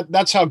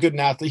 That's how good an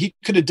athlete. He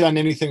could have done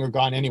anything or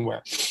gone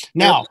anywhere.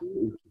 Now,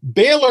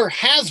 Baylor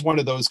has one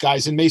of those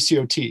guys in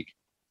MaCio Teague.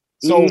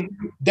 So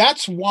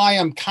that's why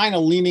I'm kind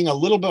of leaning a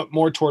little bit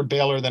more toward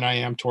Baylor than I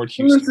am toward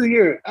Houston. Listen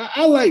here.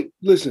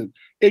 Listen,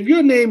 if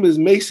your name is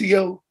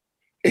MaCio,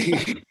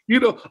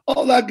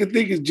 all I can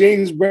think is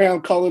James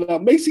Brown calling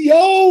out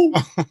MaCio.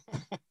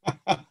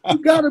 You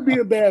got to be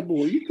a bad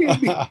boy. You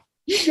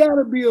got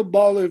to be a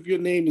baller if your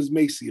name is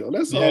MaCio.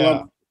 That's all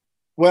I'm.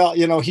 Well,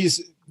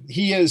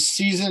 he is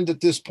seasoned at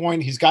this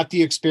point. He's got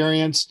the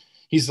experience.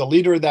 He's the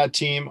leader of that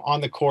team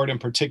on the court in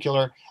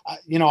particular.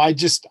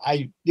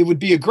 It would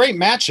be a great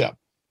matchup.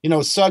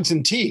 Suggs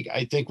and Teague,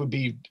 I think, would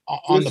be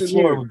on the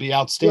floor, would be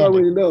outstanding. You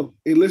already know.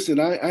 Hey, listen,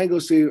 I ain't going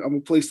to say I'm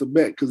going to place a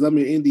bet because I'm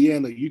in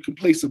Indiana. You can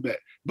place a bet.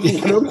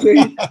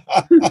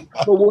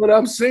 But what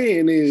I'm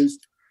saying is,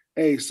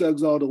 hey,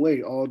 Suggs all the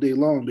way, all day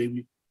long,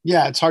 baby.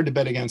 Yeah, it's hard to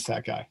bet against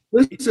that guy.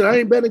 Listen, I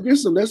ain't betting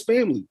against him. That's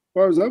family, as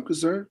far as I'm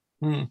concerned.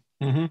 Mm-hmm.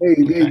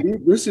 Hey,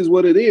 this is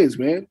what it is,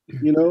 man.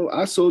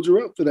 I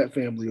soldier up for that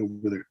family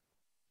over there.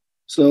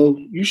 So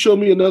you show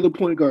me another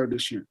point guard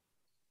this year.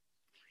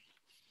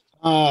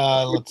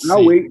 Let's see.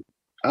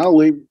 I'll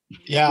wait.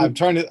 Yeah, I'm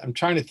trying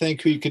to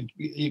think who you could.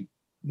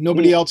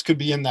 Nobody else could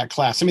be in that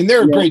class. I mean,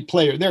 they're a great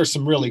player. There are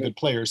some really good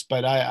players,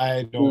 but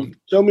I don't.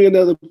 Show me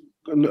another.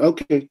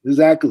 Okay,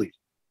 exactly.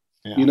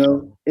 Yeah.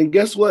 And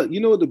guess what? You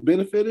know what the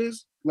benefit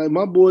is? Like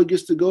my boy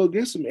gets to go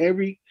against him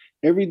every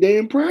day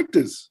in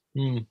practice.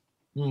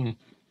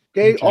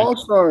 Okay,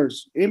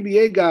 all-stars,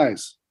 NBA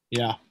guys.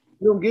 Yeah.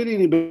 You don't get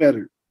any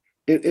better.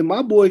 And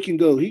my boy can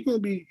go. He gonna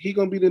be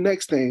the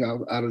next thing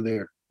out of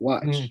there.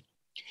 Watch.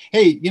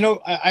 Hey,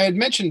 I had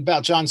mentioned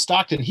about John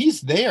Stockton. He's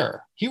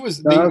there. He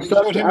was. They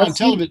showed him on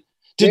television.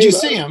 Did you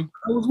see him?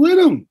 I was with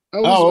him.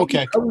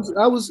 Okay.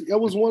 I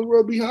was one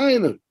row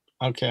behind him.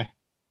 Okay.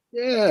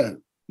 Yeah.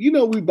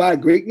 We buy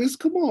greatness.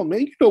 Come on,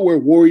 man. You know where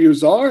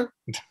Warriors are.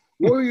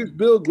 Warriors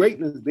build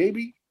greatness,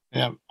 baby.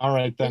 Yeah. All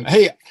right then.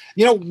 Hey,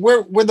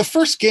 we're the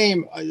first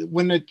game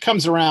when it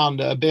comes around.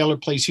 Baylor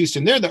plays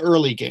Houston. They're the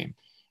early game,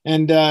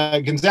 and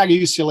Gonzaga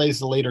UCLA is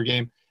the later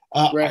game.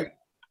 Right.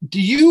 Do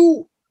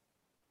you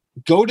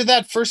go to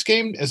that first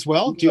game as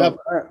well? Do you have?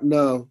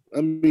 No.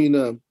 I mean,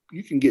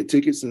 you can get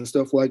tickets and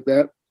stuff like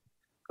that,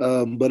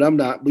 but I'm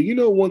not. But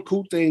one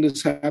cool thing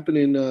that's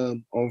happening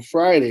on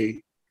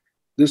Friday,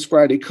 this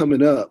Friday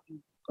coming up,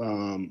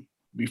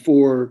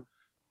 before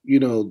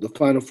the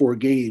Final Four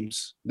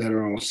games that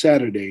are on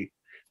Saturday,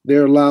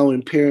 they're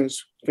allowing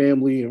parents,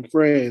 family, and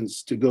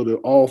friends to go to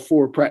all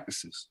 4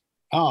 practices.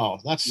 Oh,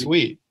 that's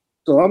sweet.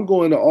 So I'm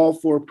going to all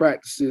 4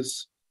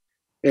 practices,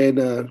 and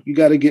you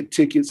got to get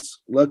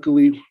tickets.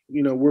 Luckily,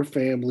 we're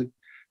family,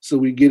 so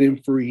we get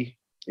in free.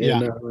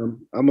 And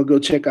I'm gonna go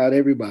check out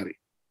everybody.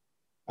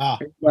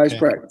 Everybody's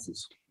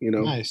practices.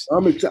 Nice.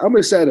 I'm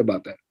excited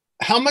about that.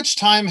 How much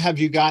time have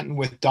you gotten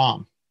with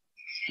Dom?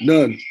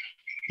 None.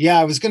 Yeah,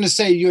 I was going to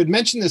say, you had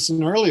mentioned this in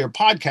an earlier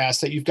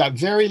podcast that you've got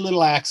very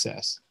little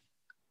access.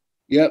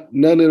 Yep,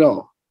 none at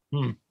all.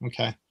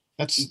 Okay,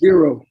 that's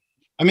 0.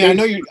 I mean,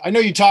 I know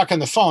you talk on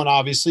the phone,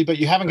 obviously, but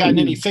you haven't gotten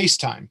any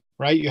FaceTime,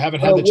 right? You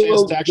haven't had the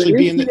chance to actually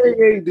be in the.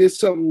 NCAA did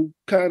something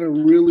kind of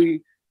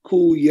really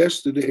cool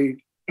yesterday.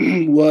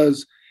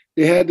 Was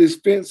they had this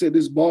fence at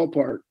this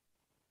ballpark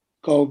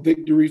called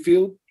Victory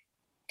Field.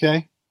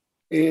 Okay.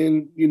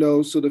 And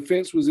so the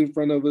fence was in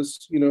front of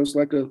us. It's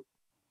like a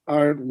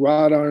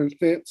iron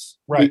fence,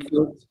 right?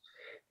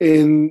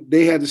 And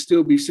they had to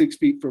still be 6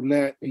 feet from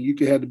that, and you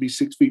had to be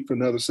 6 feet from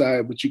the other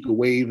side, but you could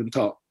wave and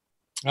talk.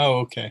 Oh,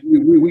 okay.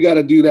 We got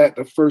to do that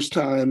the first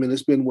time, and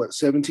it's been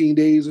 17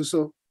 days or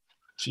so.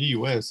 Gee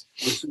whiz.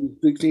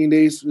 16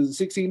 days. Is it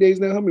 16 days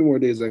now? How many more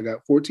days I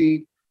got?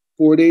 14.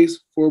 4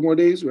 days. 4 more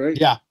days, right?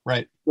 Yeah,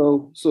 right.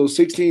 So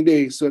 16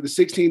 days. So at the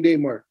 16-day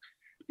mark,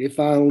 they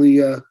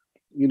finally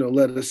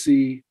let us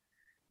see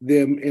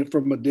them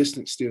from a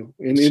distance still.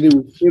 And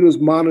it was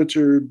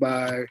monitored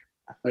by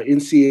an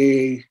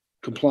NCAA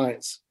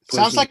compliance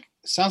person.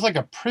 Sounds like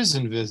a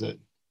prison visit.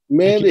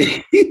 Man,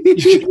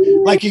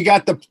 like you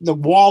got the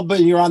wall,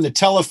 but you're on the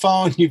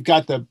telephone. You've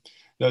got the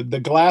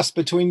glass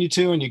between you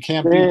two, and you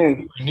can't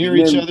be near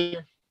each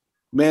other.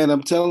 Man,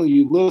 I'm telling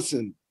you,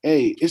 listen,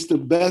 hey, it's the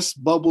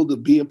best bubble to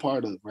be a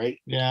part of, right?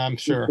 Yeah, I'm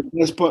sure.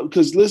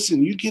 Because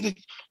listen, you get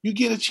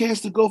a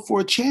chance to go for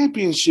a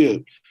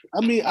championship.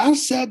 I mean, I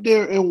sat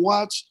there and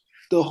watched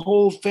the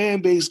whole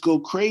fan base go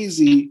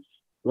crazy,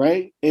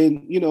 right?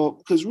 And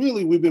because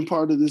really we've been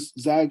part of this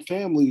Zag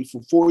family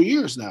for 4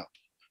 years now,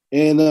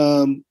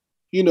 and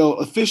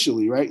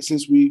officially, right?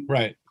 Since you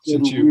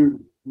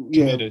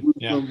committed,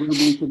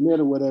 verbally commit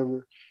or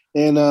whatever,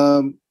 and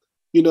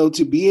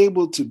to be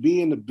able to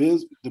be in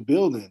the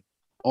building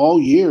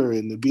all year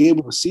and to be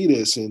able to see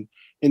this and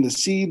to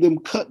see them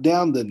cut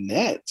down the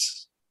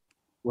nets,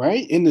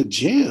 right, in the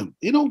gym,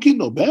 it don't get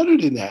no better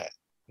than that.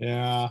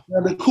 Yeah.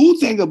 Now, the cool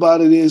thing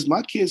about it is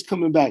my kid's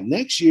coming back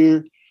next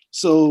year,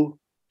 so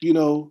he's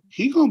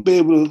gonna be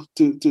able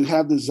to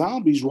have the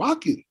zombies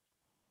rocking.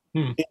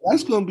 And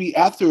that's going to be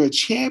after a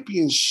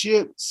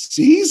championship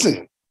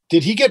season.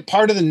 Did he get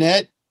part of the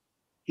net?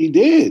 He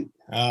did.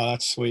 Oh,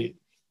 that's sweet.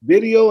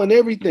 Video and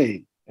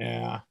everything.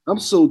 Yeah. I'm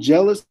so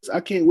jealous.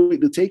 I can't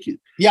wait to take it.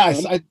 Yeah.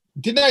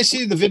 I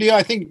see the video.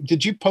 I think,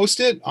 did you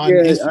post it on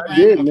Instagram? I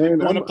did, man.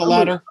 Going up the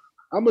ladder?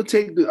 I'm going to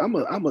take I'm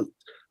going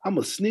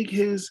to sneak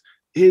his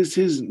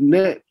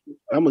net.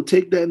 I'm going to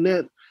take that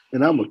net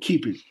and I'm going to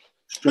keep it.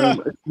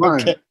 It's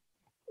mine. Okay.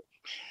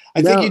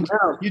 I think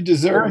you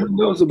deserve it. He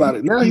knows about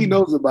it. Now he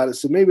knows about it,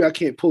 so maybe I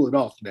can't pull it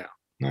off now.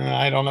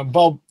 I don't know.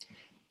 Well,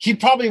 he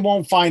probably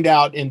won't find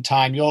out in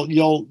time.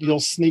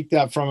 You'll sneak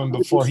that from him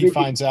before he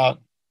finds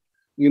out.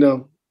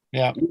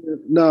 Yeah.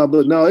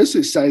 No, it's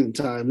exciting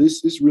time.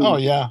 It's really. Oh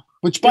yeah.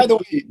 Which, by the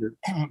way,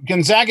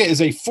 Gonzaga is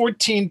a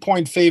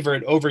 14-point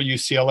favorite over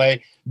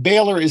UCLA.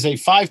 Baylor is a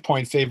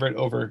 5-point favorite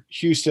over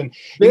Houston.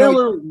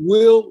 Baylor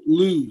will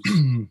lose.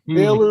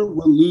 Baylor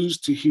will lose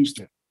to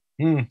Houston.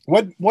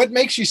 What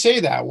makes you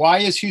say that? Why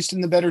is Houston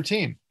the better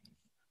team?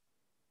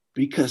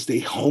 Because they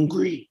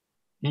hungry.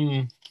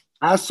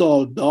 I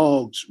saw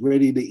dogs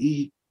ready to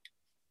eat.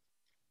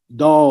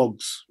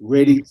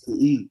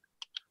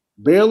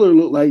 Baylor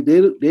looked like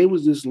they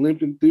was just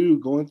limping through,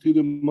 going through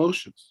the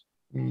motions.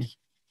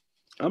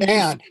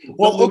 Okay.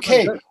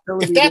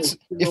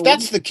 If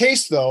that's the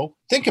case, though,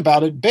 think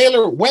about it.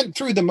 Baylor went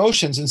through the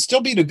motions and still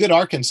beat a good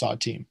Arkansas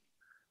team.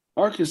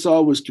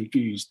 Arkansas was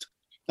confused.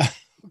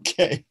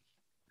 Okay.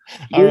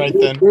 All right,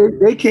 then.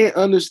 They can't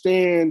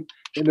understand,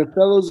 and the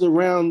fellows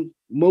around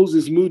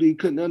Moses Moody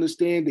couldn't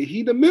understand that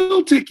he the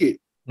meal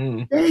ticket.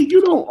 Hey,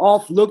 you don't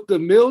offlook the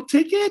meal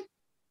ticket.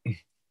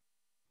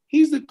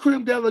 He's the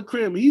creme de la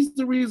creme. He's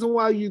the reason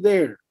why you're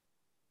there.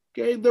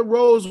 Okay, the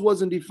roles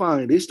wasn't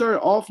defined. They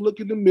started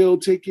offlooking the meal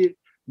ticket,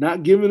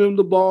 not giving them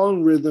the ball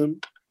and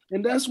rhythm,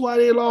 and that's why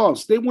they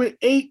lost. They went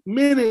 8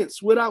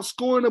 minutes without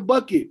scoring a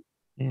bucket.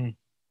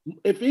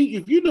 If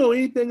you know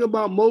anything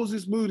about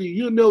Moses Moody,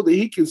 you know that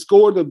he can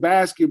score the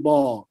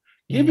basketball.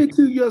 Give it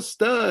to your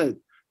stud.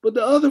 But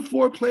the other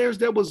 4 players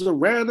that was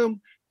around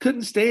him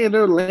couldn't stay in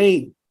their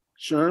lane.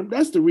 Sherm,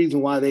 that's the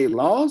reason why they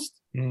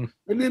lost. And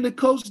then the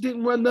coach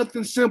didn't run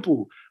nothing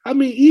simple. I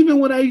mean, even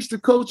when I used to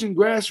coach in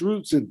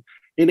grassroots and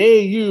in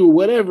AAU or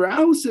whatever,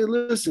 I would say,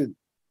 listen,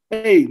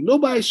 hey,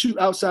 nobody shoot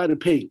outside the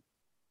paint.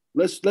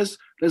 Let's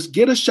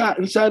get a shot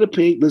inside the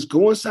paint. Let's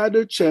go inside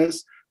their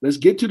chest. Let's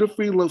get to the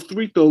free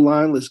throw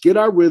line. Let's get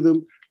our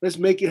rhythm. Let's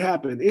make it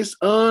happen. It's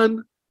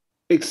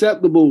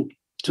unacceptable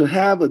to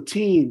have a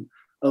team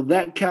of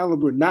that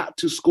caliber not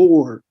to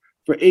score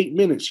for 8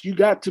 minutes. You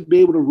got to be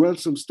able to run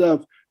some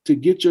stuff to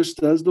get your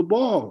studs the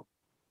ball.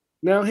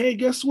 Now, hey,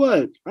 guess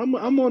what? I'm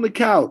on the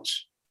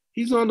couch.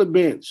 He's on the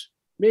bench.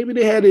 Maybe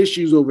they had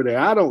issues over there.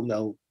 I don't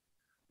know.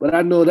 But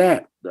I know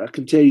that. I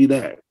can tell you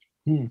that.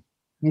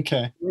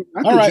 Okay.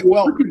 All right.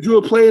 Well, I could draw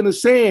a play in the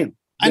sand.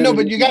 I know,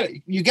 but you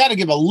got to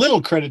give a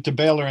little credit to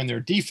Baylor and their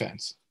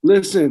defense.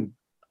 Listen,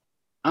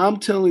 I'm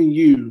telling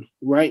you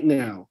right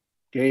now,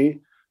 okay,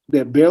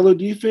 that Baylor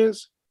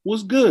defense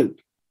was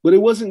good, but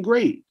it wasn't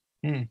great.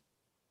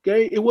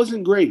 Okay, it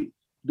wasn't great.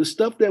 The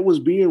stuff that was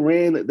being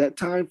ran at that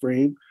time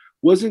frame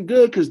wasn't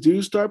good because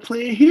dudes start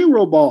playing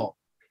hero ball,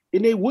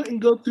 and they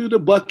wouldn't go through the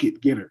bucket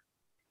getter.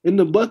 And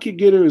the bucket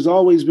getter has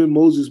always been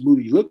Moses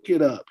Moody. Look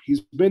it up. He's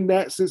been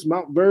that since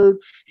Mount Verb.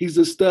 He's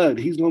a stud.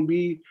 He's going to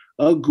be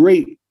a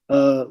great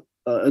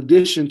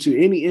addition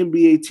to any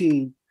NBA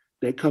team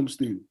that comes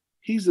through.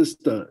 He's a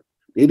stud.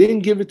 They didn't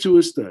give it to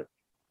a stud.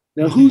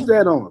 Now, who's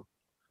that on?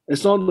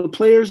 It's on the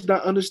players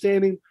not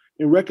understanding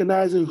and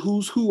recognizing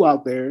who's who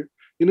out there.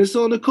 And it's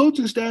on the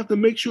coaching staff to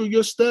make sure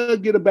your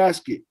stud get a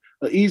basket,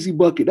 an easy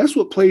bucket. That's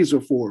what plays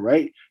are for,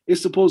 right?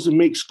 It's supposed to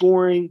make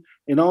scoring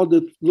and all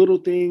the little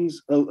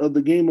things of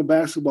the game of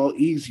basketball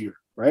easier,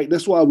 right?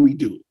 That's why we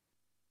do it,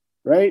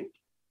 right?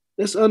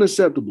 That's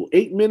unacceptable.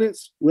 8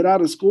 minutes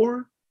without a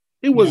score.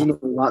 It wasn't a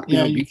lockdown.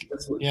 Yeah,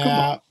 defense.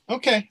 yeah.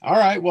 Okay. All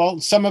right.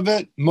 Well, some of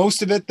it,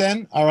 most of it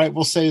then, all right,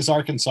 we'll say is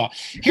Arkansas.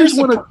 You just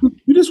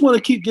want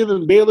to keep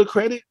giving Baylor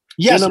credit?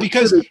 Yes,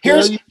 because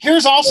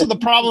here's also the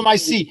problem I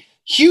see.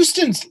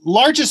 Houston's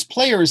largest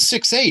player is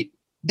 6'8".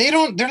 They're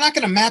not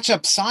going to match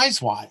up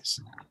size-wise.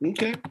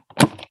 Okay.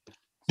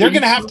 They're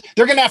going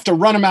to have to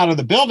run them out of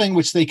the building,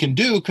 which they can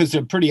do because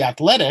they're pretty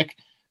athletic,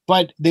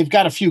 but they've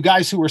got a few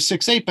guys who are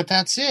 6'8", but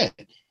that's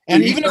it.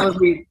 And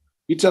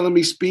you're telling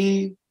me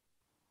speed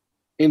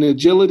and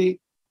agility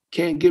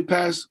can't get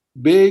past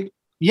big?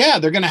 Yeah,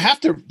 they're going to have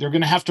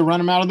to run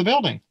them out of the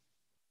building.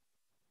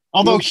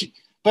 Although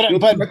but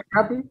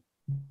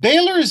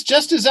Baylor is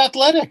just as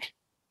athletic.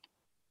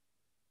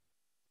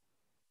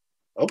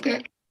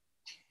 Okay.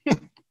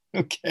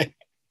 Okay.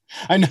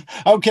 I know.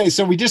 Okay,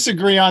 so we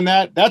disagree on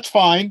that. That's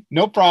fine.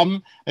 No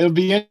problem. It'll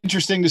be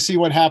interesting to see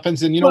what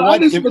happens. And you know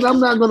what? I'm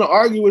not going to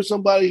argue with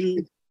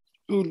somebody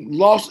who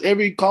lost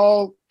every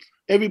call,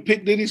 every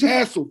pick that he's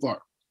had so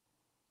far.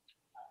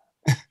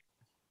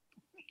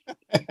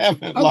 I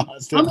haven't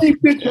lost. How many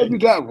picks have you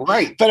got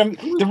right? But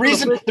the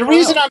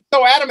reason I'm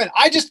so adamant,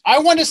 I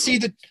want to see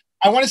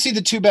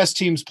the two best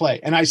teams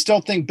play, and I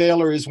still think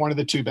Baylor is one of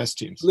the two best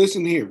teams.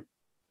 Listen here,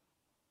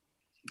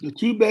 the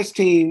two best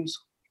teams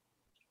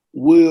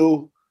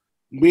will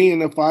be in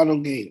the final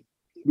game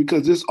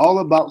because it's all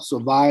about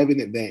survive and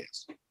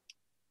advance.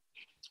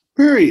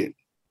 Period.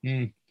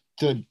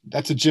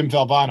 That's a Jim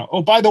Valvano.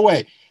 Oh, by the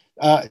way,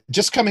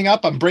 just coming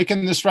up, I'm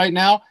breaking this right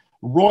now.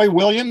 Roy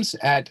Williams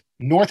at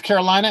North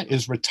Carolina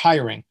is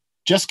retiring.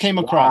 Just came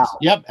across. Wow.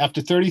 Yep, after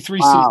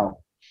 33 seasons.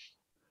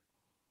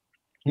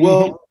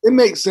 Well, it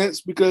makes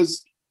sense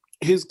because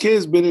his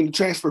kid's been in the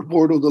transfer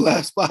portal the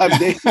last 5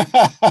 days.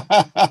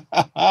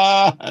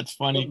 That's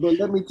funny. But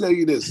let me tell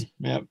you this.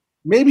 Yep.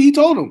 Maybe he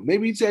told him.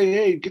 Maybe he'd say,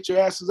 hey, get your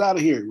asses out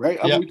of here, right?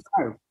 I'm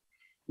retired.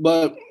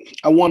 But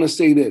I want to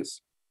say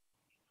this.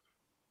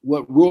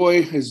 What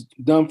Roy has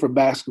done for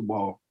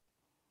basketball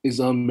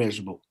is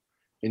unmeasurable.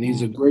 And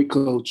he's a great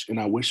coach, and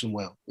I wish him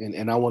well.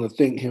 And I want to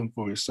thank him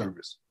for his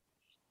service.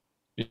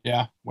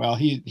 Yeah, well,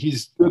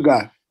 he's a good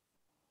guy.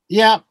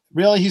 Yeah,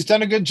 really, he's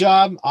done a good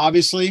job,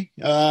 obviously,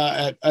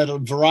 at a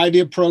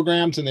variety of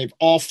programs, and they've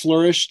all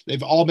flourished.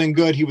 They've all been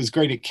good. He was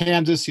great at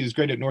Kansas. He was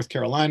great at North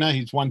Carolina.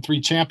 He's won 3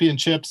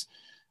 championships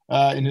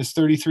in his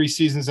 33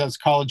 seasons as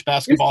college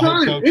basketball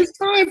head coach. It's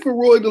time for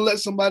Roy to let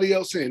somebody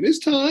else in. It's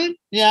time.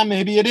 Yeah,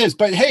 maybe it is.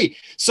 But hey,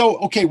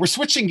 we're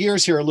switching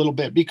gears here a little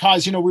bit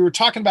because, we were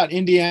talking about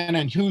Indiana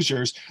and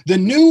Hoosiers. The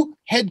new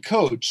head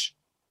coach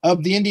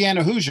of the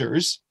Indiana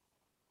Hoosiers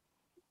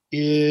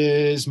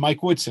is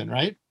Mike Woodson,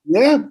 right?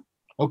 Yeah.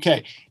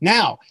 Okay.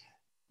 Now,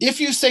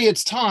 if you say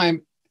it's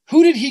time,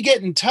 who did he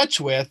get in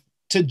touch with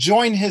to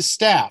join his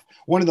staff?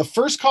 One of the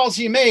first calls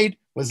he made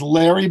was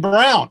Larry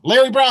Brown.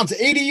 Larry Brown's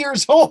 80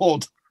 years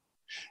old,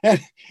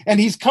 and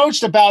he's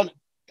coached about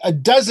a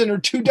dozen or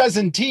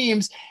 24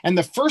 teams. And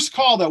the first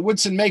call that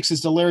Woodson makes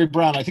is to Larry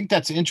Brown. I think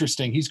that's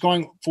interesting. He's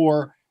going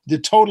for the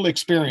total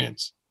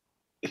experience.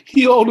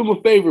 He owed him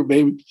a favor,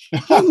 baby. He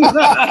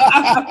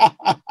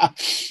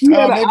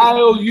had an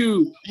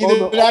IOU.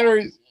 Either that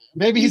or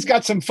maybe he's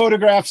got some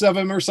photographs of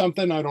him or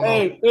something. I don't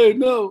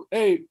know.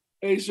 Hey,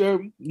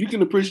 Sherm, you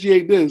can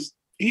appreciate this.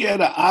 He had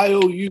an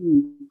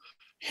IOU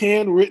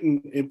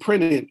handwritten and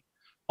printed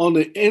on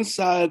the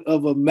inside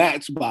of a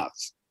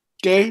matchbox.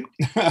 Okay,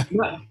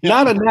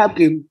 not a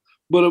napkin,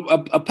 but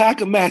a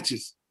pack of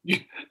matches.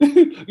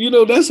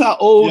 That's how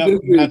old this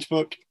is.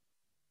 Matchbook.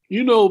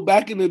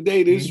 Back in the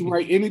day, they used to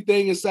write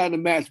anything inside the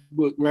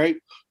matchbook, right?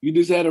 You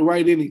just had to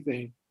write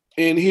anything.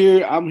 And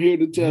I'm here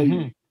to tell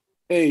you,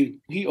 hey,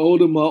 he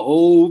owed him an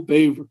old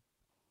favor.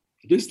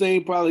 This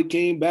thing probably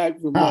came back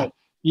from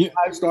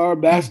five-star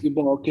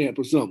basketball camp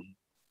or something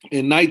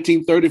in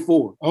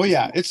 1934. Oh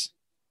yeah,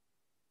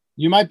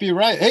 you might be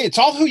right. Hey, it's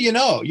all who you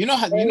know. You know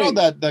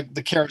that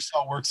the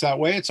carousel works that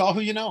way. It's all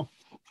who you know.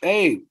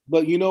 Hey,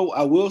 but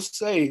I will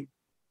say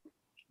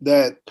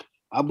that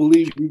I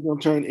believe he's gonna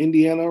turn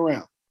Indiana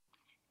around.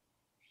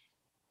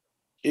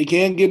 It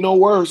can't get no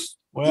worse.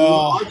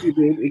 Well,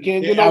 it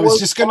can't get no worse. I was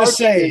just gonna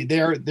say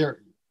they're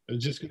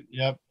just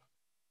yep.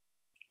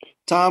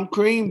 Tom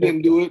Crean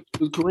didn't do it.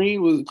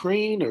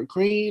 Crean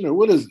or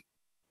what is it?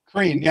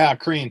 Crean, yeah,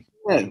 Crean.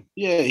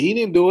 Yeah, he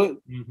didn't do it.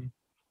 Mm-hmm.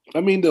 I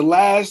mean, the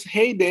last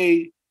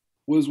heyday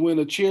was when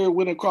a chair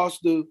went across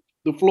the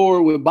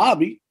floor with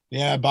Bobby.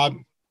 Yeah,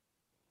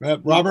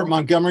 Robert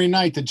Montgomery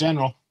Knight, the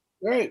general.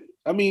 Right.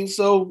 I mean,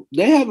 so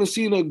they haven't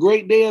seen a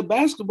great day of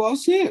basketball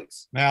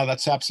since. No,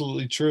 that's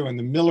absolutely true. And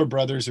the Miller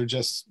brothers are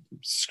just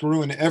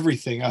screwing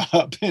everything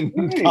up in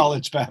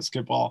college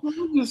basketball.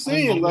 I'm just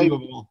saying, I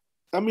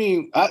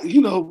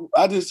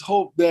just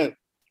hope that,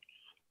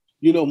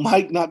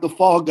 Mike not the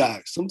fall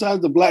guy.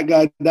 Sometimes the black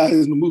guy dies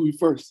in the movie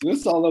first.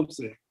 That's all I'm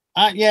saying.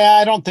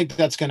 I don't think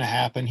that's going to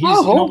happen. The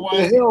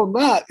hell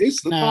not.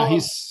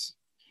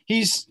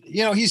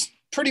 He's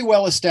pretty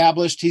well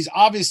established. He's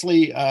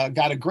obviously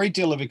got a great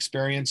deal of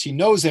experience. He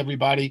knows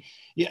everybody.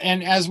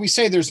 And as we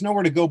say, there's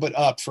nowhere to go but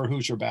up for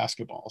Hoosier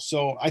basketball.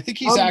 So I think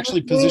he's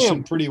actually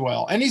positioned pretty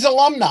well. And he's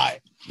alumni.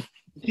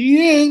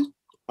 He is.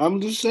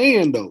 I'm just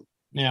saying though.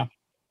 Yeah.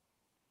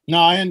 No,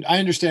 I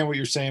understand what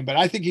you're saying, but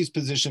I think he's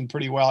positioned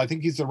pretty well. I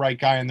think he's the right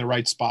guy in the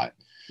right spot.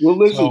 Well,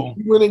 listen,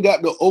 he went and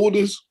got the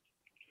oldest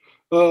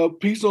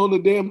piece on the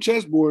damn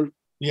chessboard.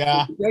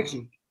 Yeah.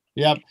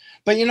 Yep.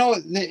 But,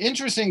 the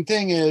interesting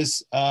thing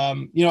is,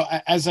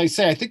 as I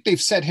say, I think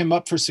they've set him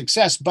up for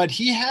success, but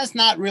he has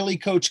not really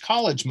coached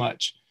college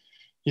much.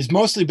 He's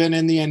mostly been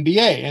in the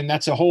NBA, and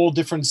that's a whole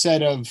different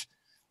set of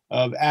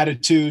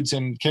attitudes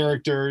and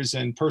characters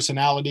and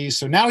personalities.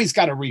 So now he's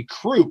got to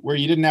recruit where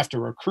you didn't have to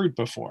recruit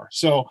before.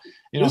 So,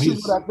 this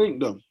is what I think,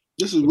 though.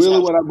 This is really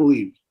what I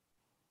believe.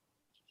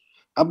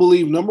 I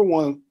believe, number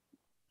one,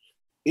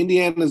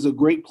 Indiana is a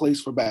great place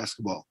for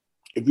basketball.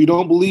 If you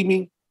don't believe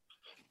me,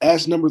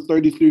 ask number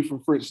 33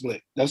 from Fritz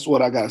Lick. That's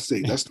what I got to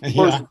say. That's the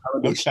first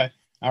validation. Okay.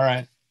 All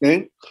right.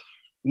 Okay.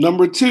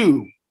 Number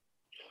two,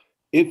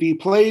 if you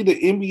play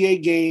the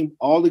NBA game,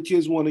 all the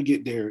kids want to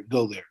get there,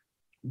 go there.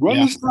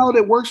 Run the style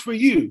that works for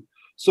you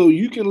so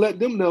you can let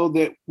them know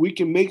that we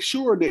can make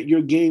sure that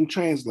your game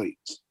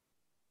translates.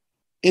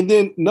 And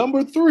then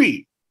number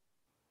three,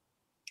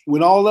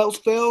 when all else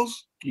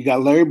fails, you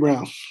got Larry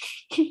Brown.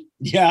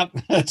 Yeah,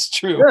 that's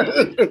true.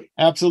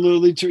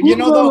 Absolutely true. Who's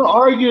gonna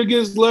argue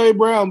against Larry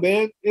Brown,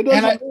 man? It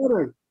doesn't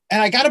matter.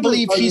 And I got to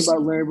believe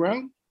Larry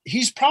Brown.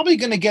 He's probably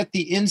going to get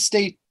the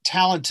in-state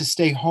talent to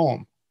stay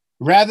home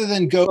rather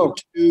than go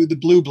to the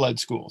blue blood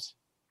schools.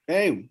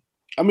 Hey,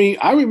 I mean,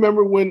 I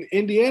remember when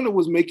Indiana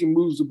was making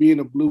moves to being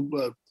a blue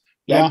blood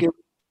back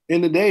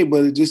in the day,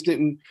 but it just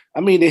didn't.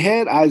 I mean, they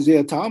had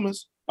Isaiah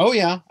Thomas. Oh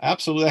yeah,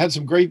 absolutely. They had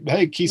some great.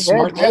 Hey, Keith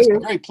Smart. They had some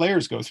great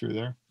players go through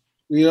there.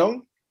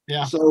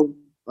 Yeah. So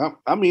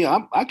I mean,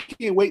 I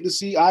can't wait to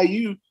see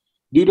IU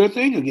do their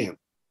thing again.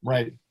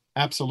 Right.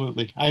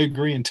 Absolutely. I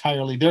agree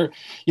entirely. There.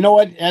 You know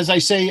what? As I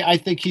say, I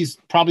think he's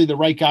probably the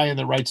right guy in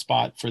the right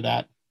spot for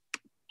that.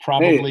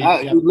 Probably.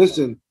 Hey,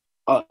 listen.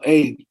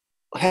 Hey,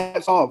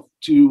 hats off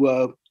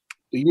to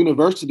the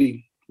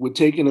university with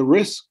taking a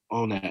risk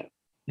on that.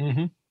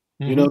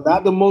 Mm-hmm. Mm-hmm.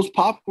 Not the most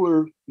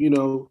popular,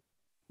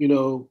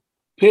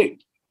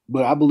 pick,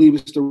 but I believe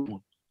it's the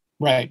one.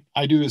 Right.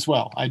 I do as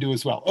well.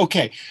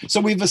 Okay. So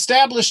we've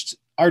established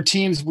our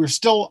teams. We're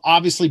still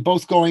obviously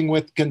both going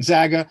with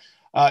Gonzaga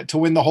to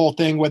win the whole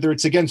thing, whether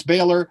it's against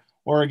Baylor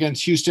or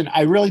against Houston.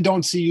 I really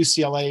don't see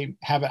UCLA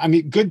have it. I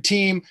mean, good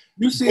team.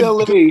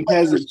 UCLA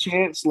has a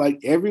chance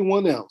like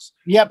everyone else.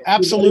 Yep,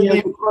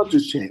 absolutely.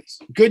 Chance.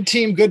 Good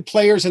team, good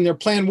players, and they're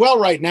playing well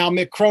right now.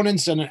 Mick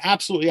Cronin's done an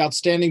absolutely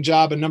outstanding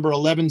job, a number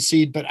 11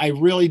 seed, but I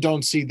really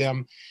don't see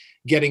them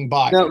getting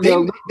by.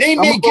 They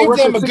may give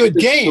them a good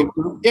game.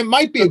 It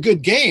might be a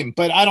good game,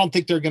 but I don't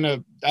think they're going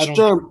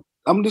to.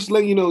 I'm just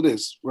letting you know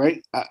this,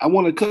 right? I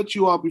want to cut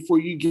you off before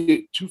you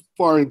get too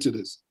far into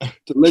this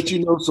to let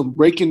you know some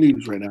breaking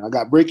news right now. I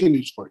got breaking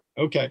news for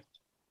you. Okay.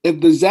 If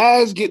the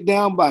Zaz get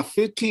down by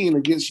 15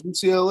 against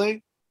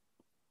UCLA,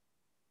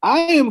 I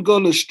am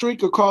going to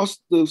streak across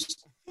the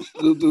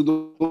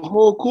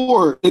whole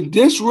court to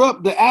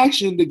disrupt the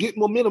action to get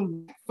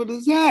momentum for the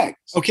Zags.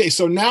 Okay,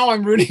 so now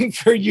I'm rooting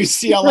for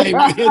UCLA.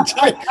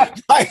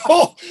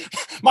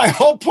 My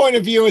whole point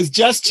of view has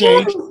just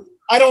changed.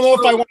 I don't know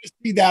if I want to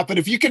see that, but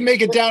if you can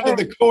make it down to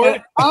the court.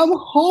 I'm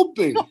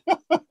hoping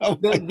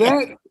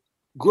that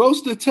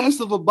gross the test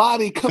of a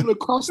body coming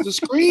across the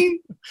screen.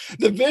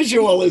 The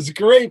visual is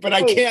great, but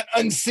I can't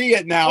unsee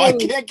it now. I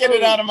can't get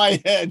it out of my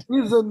head.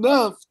 It's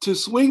enough to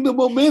swing the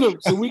momentum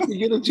so we can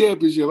get a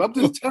championship. I'm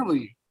just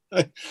telling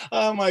you.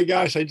 Oh, my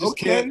gosh. I just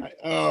can't.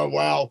 Oh,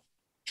 wow.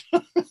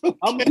 Okay.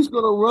 I'm just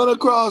going to run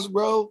across,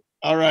 bro.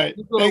 All right.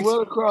 I'm going to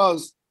run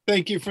across.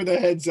 Thank you for the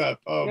heads up.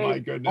 Oh, my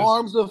goodness.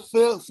 Arms are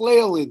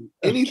flailing.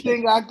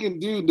 Anything I can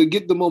do to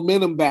get the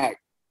momentum back.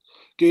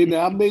 Okay,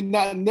 now I may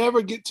not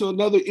never get to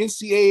another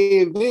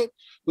NCAA event,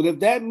 but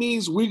if that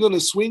means we're going to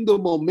swing the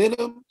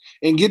momentum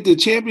and get the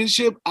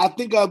championship, I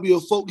think I'll be a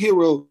folk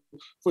hero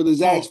for the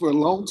Zags for a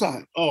long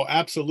time. Oh,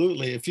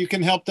 absolutely. If you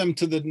can help them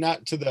to the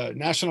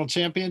national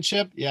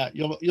championship, yeah,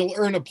 you'll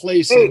earn a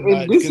place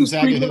in this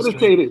Gonzaga is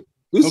premeditated.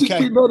 history. This is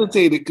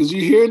premeditated because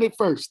you're hearing it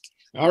first.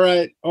 All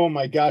right. Oh,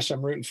 my gosh.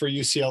 I'm rooting for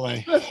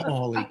UCLA.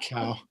 Holy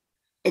cow.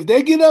 If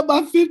they get up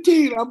by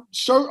 15, I'm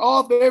shirt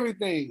off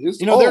everything.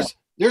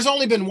 There's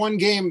only been one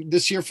game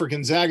this year for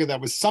Gonzaga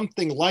that was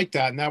something like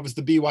that, and that was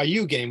the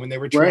BYU game when they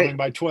were trailing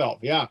by 12.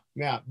 Yeah.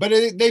 But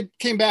they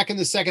came back in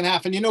the second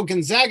half. And,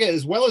 Gonzaga,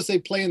 as well as they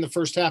play in the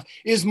first half,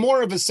 is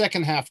more of a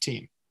second half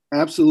team.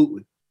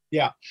 Absolutely.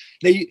 Yeah.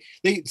 They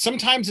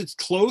sometimes it's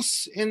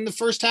close in the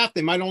first half.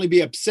 They might only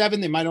be up 7.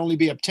 They might only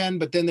be up 10,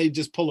 but then they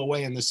just pull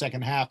away in the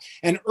second half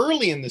and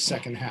early in the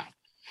second half.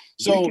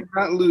 So we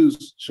cannot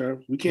lose,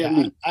 sure. We can't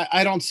lose.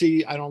 I don't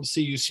see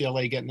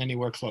UCLA getting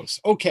anywhere close.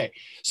 Okay.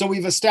 So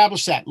we've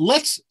established that.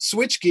 Let's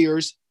switch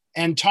gears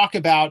and talk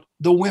about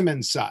the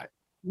women's side.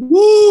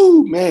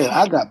 Woo, man.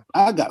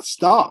 I got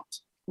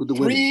stopped with the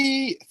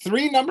women.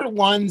 Three number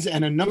ones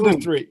and a number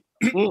 3.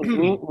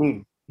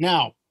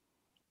 Now,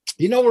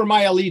 you know where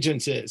my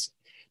allegiance is.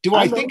 Do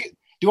I think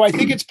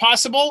it's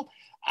possible?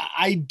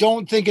 I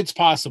don't think it's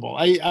possible.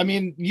 I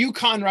mean,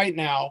 UConn right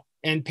now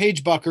and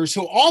Paige Buckers,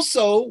 who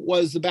also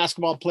was the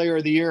basketball player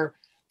of the year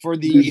for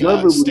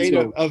the state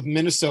of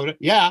Minnesota.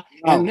 Yeah.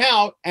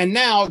 Wow. And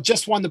now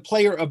just won the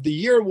player of the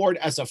year award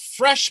as a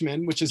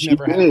freshman, which has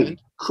never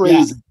happened.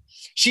 Crazy. Yeah.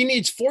 She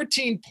needs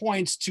 14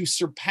 points to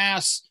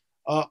surpass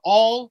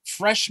all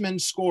freshman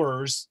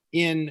scorers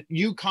in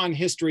UConn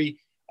history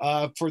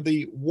for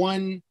the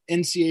one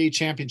NCAA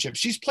championship.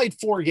 She's played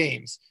 4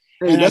 games.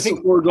 Hey, and I think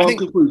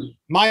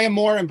Maya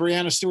Moore and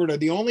Brianna Stewart are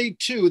the only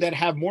 2 that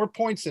have more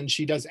points than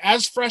she does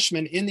as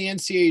freshmen in the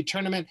NCAA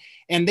tournament.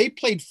 And they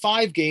played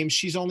 5 games.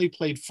 She's only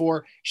played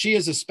 4. She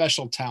is a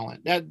special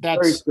talent. That's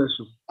very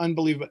special.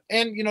 Unbelievable.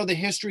 And, the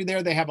history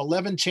there, they have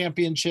 11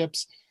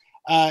 championships.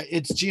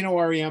 It's Gino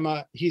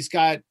Auriemma. He's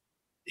got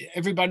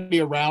everybody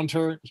around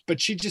her, but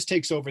she just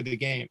takes over the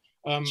game.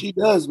 She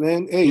does,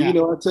 man. Hey, I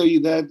tell you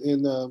that.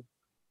 And,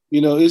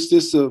 it's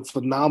just a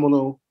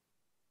phenomenal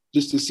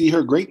just to see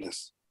her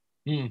greatness.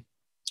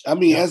 I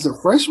mean, as a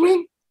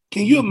freshman,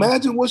 can you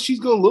imagine what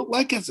she's going to look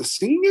like as a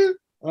senior?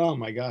 Oh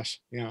my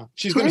gosh. Yeah.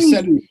 She's going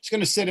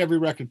to set every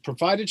record.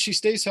 Provided she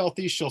stays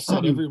healthy, she'll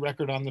set every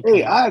record on the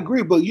planet. Hey, I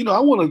agree. But, I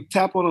want to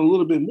tap on a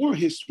little bit more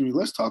history.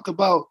 Let's talk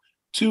about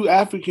 2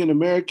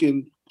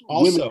 African-American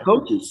women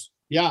coaches.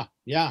 Yeah.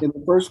 Yeah. In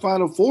the first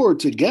Final Four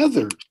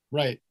together.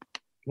 Right.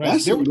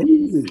 That's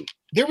amazing.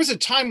 There was a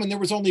time when there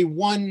was only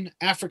one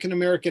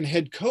African-American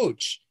head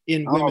coach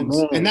in women's,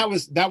 and that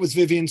was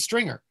Vivian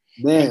Stringer.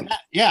 Man.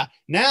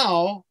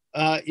 Now,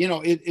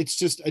 it's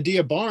just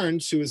Adia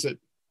Barnes, who is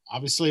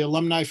obviously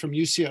alumni from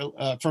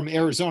from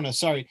Arizona.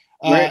 Sorry.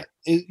 Right.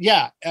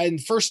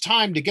 And first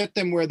time to get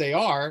them where they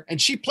are.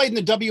 And she played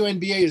in the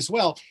WNBA as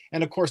well.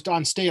 And of course,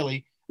 Dawn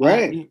Staley.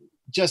 Right.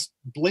 Just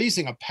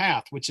blazing a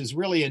path, which is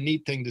really a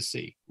neat thing to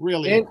see.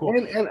 Really cool.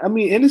 And I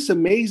mean, and it's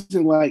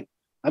amazing. Like,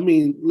 I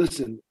mean,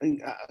 listen,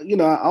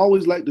 I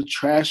always like to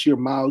trash your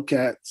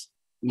Wildcats,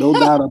 no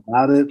doubt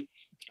about it.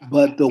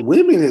 But the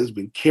women has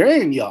been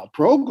carrying y'all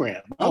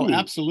program.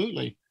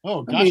 Absolutely.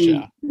 Oh, gosh,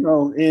 yeah.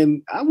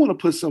 And I want to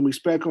put some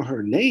respect on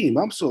her name.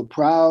 I'm so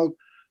proud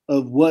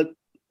of what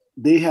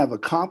they have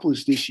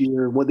accomplished this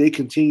year, what they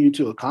continue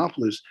to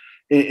accomplish,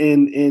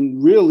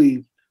 and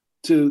really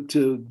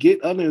to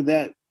get under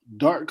that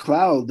dark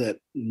cloud that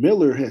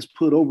Miller has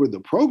put over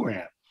the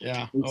program.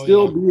 Yeah. And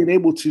still being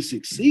able to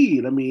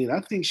succeed. I mean, I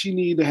think she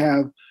need to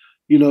have,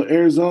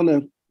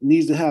 Arizona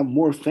needs to have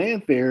more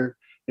fanfare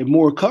and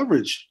more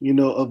coverage,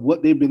 of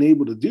what they've been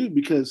able to do,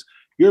 because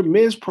your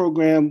men's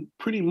program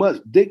pretty much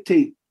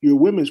dictate your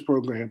women's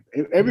program.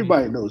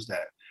 Everybody knows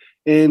that.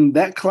 And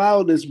that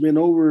cloud that's been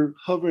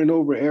hovering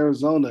over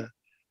Arizona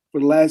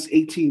for the last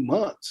 18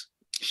 months,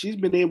 she's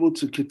been able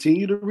to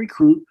continue to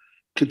recruit,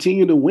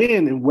 continue to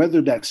win, and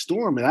weather that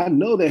storm. And I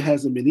know that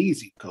hasn't been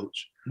easy,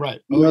 Coach.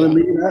 Right. You know what I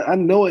mean? I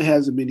know it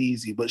hasn't been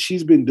easy, but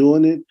she's been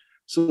doing it.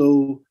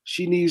 So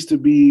she needs to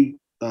be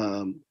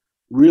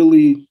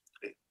really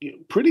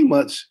pretty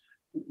much,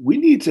 we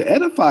need to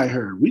edify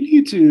her. We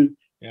need to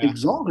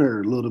exalt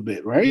her a little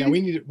bit, right? Yeah,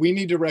 we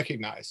need to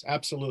recognize.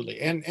 Absolutely.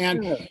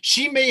 And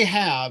she may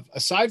have,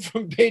 aside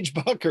from Paige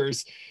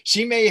Buckers,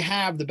 she may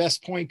have the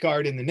best point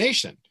guard in the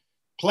nation,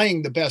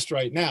 playing the best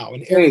right now.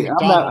 And Erin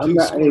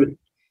McDonald, scored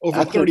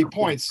over 30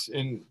 points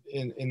in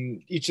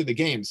each of the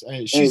games.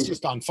 She's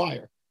just on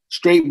fire.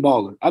 Straight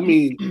baller. I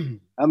mean,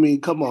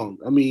 come on.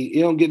 I mean, it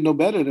don't get no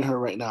better than her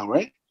right now,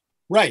 right?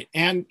 Right.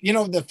 And,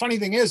 the funny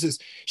thing is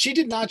she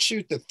did not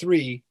shoot the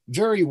 3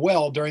 very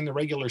well during the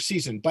regular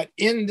season. But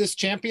in this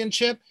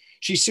championship,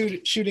 she's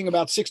shooting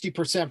about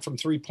 60% from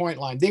 3-point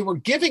line. They were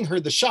giving her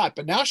the shot,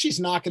 but now she's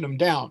knocking them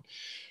down.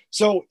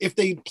 So if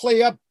they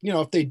play up,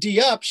 if they D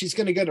up, she's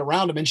going to get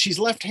around them. And she's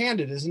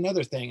left-handed is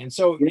another thing. And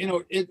so,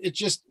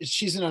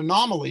 she's an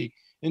anomaly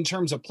in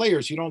terms of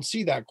players. You don't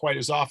see that quite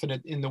as often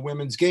in the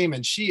women's game.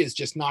 And she is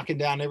just knocking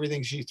down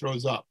everything she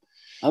throws up.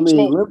 I mean,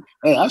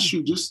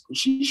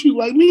 she shoot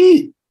like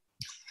me.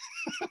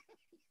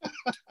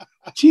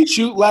 She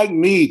shoot like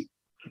me.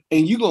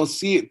 And you're going to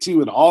see it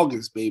too in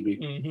August, baby.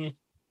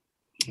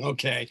 Mm-hmm.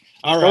 Okay.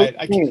 All right.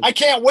 I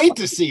can't wait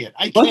to see it.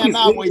 I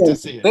cannot wait to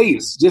see it.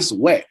 Face just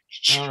wet.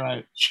 All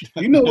right.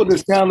 You know what the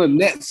sound of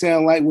net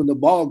sound like when the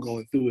ball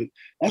going through it.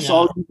 That's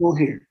all you're going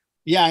to hear.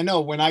 Yeah, I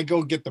know. When I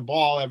go get the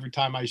ball every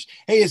time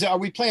are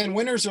we playing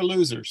winners or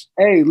losers?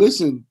 Hey,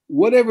 listen,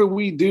 whatever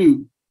we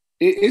do,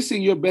 it's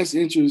in your best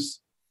interest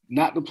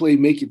not to play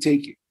make it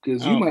take it,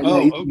 because you might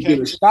not even get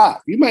a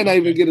shot. You might not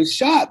even get a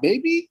shot,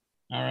 baby.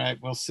 All right,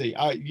 we'll see.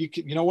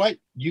 You know what?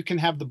 You can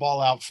have the ball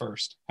out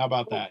first. How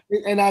about that?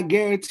 And I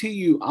guarantee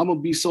you, I'm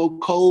gonna be so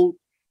cold,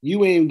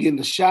 you ain't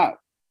getting a shot.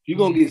 You're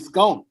gonna get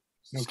skunked.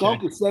 Okay.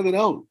 Skunk is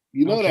 7-0.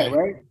 You know that,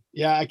 right?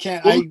 Yeah, I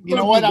can't. You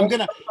know what? I'm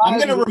gonna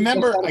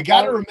remember. I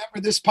gotta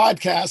remember this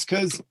podcast,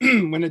 because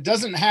when it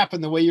doesn't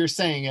happen the way you're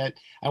saying it,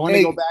 I want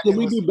to go back. Can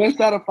we do best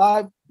out of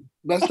 5?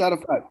 Best out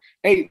of 5.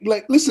 Hey,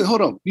 listen,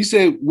 hold on. You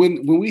said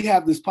when we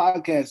have this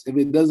podcast, if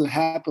it doesn't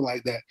happen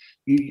like that,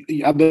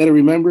 I better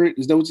remember it.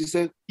 Is that what you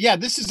said? Yeah,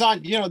 this is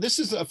on. This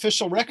is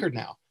official record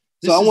now.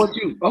 I want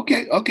you.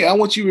 Okay. I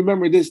want you to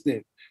remember this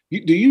then.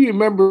 Do you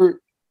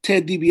remember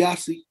Ted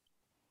DiBiase?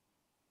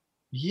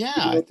 Yeah,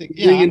 You know, I think,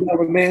 $1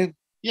 million man.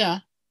 Yeah.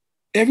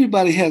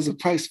 Everybody has a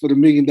price for the $1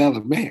 million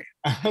man.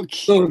 Okay.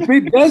 So if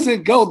it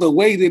doesn't go the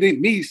way that it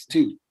needs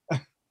to,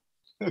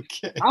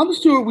 Okay. I'm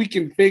sure we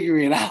can figure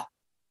it out.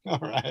 All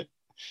right.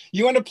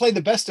 You want to play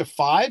the best of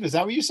 5? Is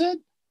that what you said?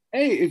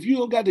 Hey, if you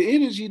don't got the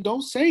energy,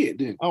 don't say it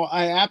then. Oh,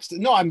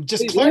 no, I'm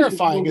just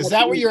clarifying. Is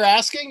that what you're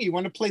asking? You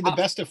want to play the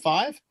best of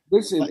 5?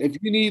 Listen, if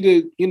you need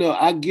to,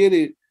 I get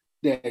it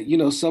that,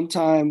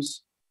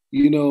 sometimes,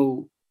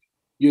 your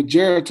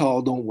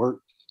Geritol don't work.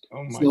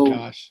 Oh my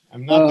gosh.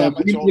 I'm not that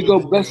much older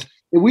than you.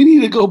 If we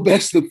need to go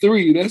best of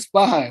 3, that's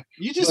fine.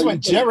 You just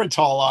went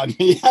Geritol on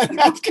me.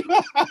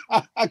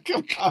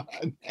 Come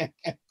on, man.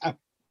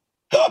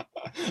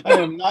 I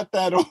am not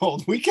that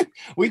old. We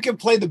can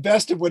play the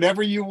best of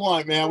whatever you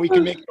want, man. We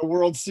can make it a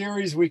World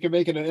Series. We can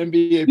make it an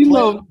NBA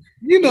playoff.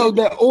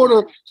 That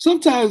order.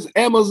 Sometimes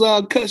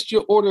Amazon cuts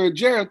your order of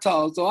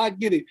Geritol, so I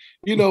get it.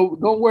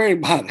 Don't worry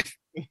about it.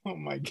 Oh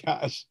my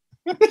gosh.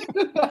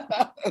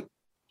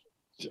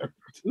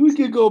 We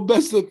can go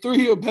best of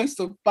 3 or best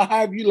of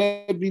 5. You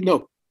let me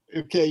know.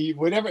 Okay,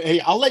 whatever. Hey,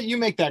 I'll let you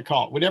make that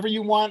call. Whatever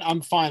you want,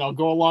 I'm fine. I'll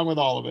go along with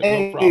all of it.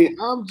 Hey, no problem.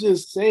 I'm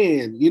just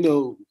saying,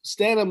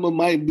 stamina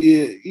might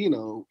be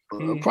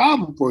a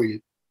problem for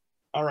you.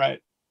 All right.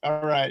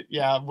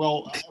 Yeah.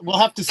 Well, we'll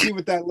have to see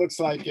what that looks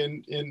like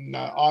in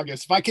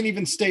August. If I can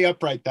even stay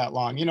upright that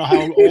long, you know how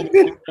old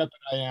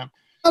I am.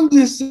 I'm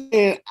just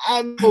saying,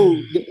 I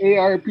know the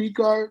ARP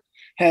card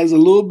has a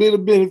little bit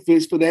of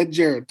benefits for that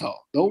Geritol.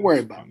 Don't worry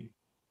about it.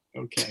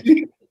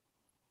 Okay.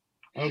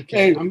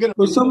 Okay. Hey,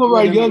 for some of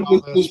our young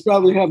listeners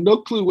probably have no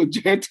clue what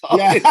Geritol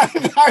is.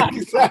 Yeah,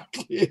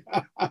 exactly.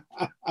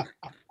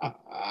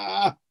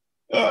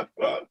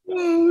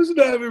 It's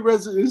not even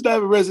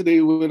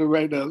resonating with it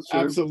right now. Sure.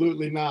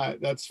 Absolutely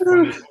not. That's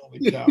funny.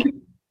 Holy cow.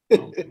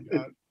 Oh my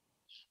God.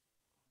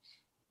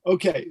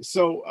 Okay,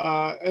 so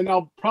and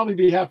I'll probably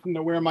be having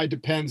to wear my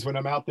Depends when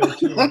I'm out there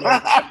too. But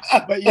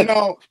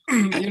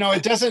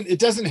it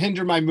doesn't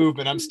hinder my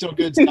movement. I'm still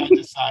good side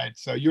to side.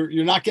 So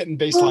you're not getting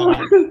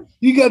baseline.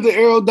 You got the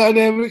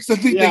aerodynamics. I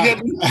think they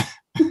got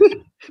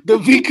the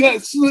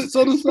V-cut slits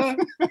on the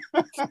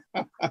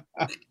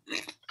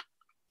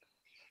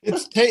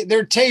side.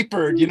 They're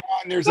tapered, and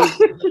there's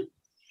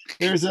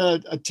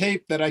a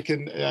tape that I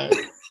can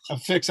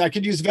affix. I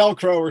could use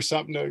Velcro or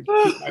something to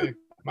keep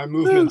my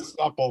movement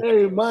supple.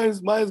 Hey, mine's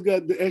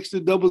got the extra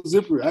double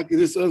zipper. I can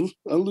just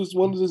unloose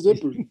one of the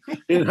zippers,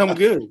 and I'm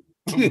good.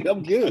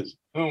 I'm good.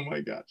 Oh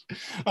my gosh!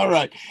 All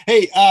right.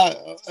 Hey,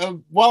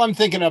 while I'm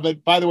thinking of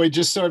it, by the way,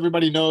 just so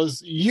everybody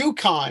knows,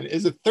 UConn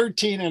is a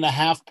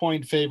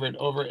 13.5-point favorite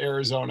over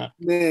Arizona.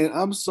 Man,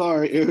 I'm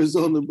sorry,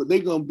 Arizona, but they're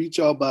gonna beat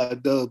y'all by a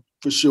dub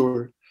for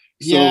sure.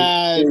 So,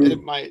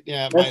 it might.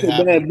 Yeah, it that's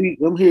might a bad beat.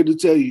 I'm here to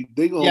tell you,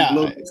 they're gonna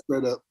blow the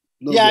spread up.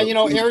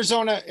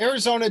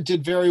 Arizona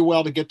did very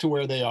well to get to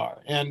where they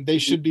are, and they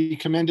should be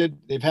commended.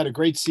 They've had a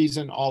great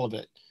season, all of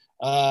it.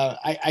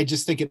 I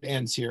just think it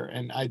ends here,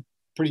 and I'm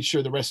pretty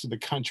sure the rest of the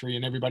country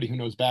and everybody who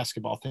knows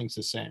basketball thinks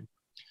the same.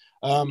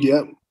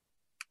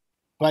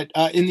 But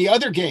in the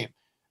other game,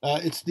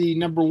 it's the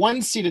number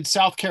 1 seeded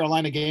South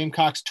Carolina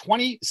Gamecocks,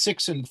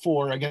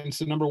 26-4 against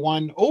the number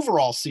 1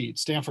 overall seed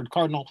Stanford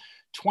Cardinal,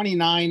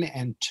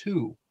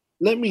 29-2.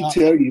 Let me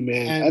tell you,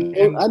 man.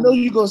 I know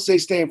you're gonna say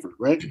Stanford,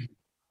 right?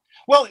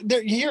 Well,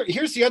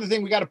 here's the other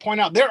thing we got to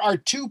point out. There are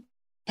 2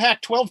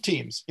 Pac-12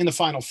 teams in the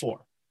Final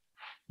Four.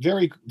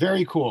 Very,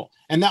 very cool.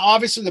 And now,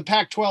 obviously, the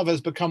Pac-12 has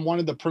become one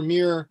of the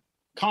premier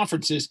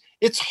conferences.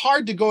 It's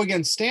hard to go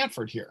against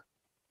Stanford here.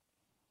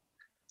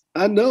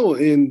 I know.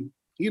 And,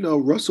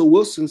 Russell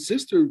Wilson's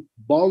sister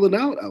balling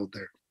out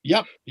there.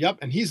 Yep.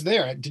 And he's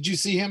there. Did you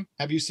see him?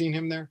 Have you seen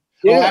him there?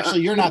 Yeah,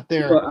 actually, you're not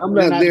there. I'm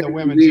not there. In the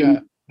women's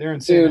yet. They're in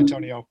San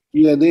Antonio.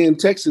 Yeah, they're in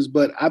Texas,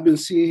 but I've been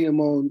seeing him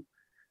on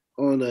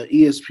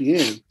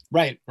ESPN.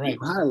 Right.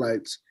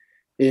 Highlights.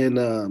 And,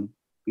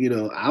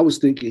 I was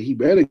thinking he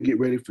better get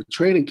ready for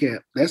training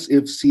camp. That's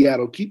if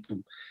Seattle keep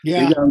him.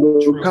 Yeah. They got a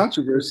little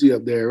controversy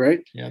up there,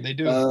 right? Yeah, they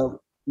do.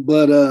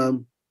 But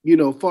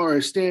far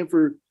as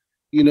Stanford,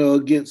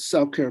 against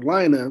South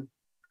Carolina,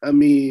 I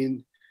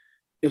mean,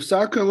 if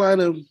South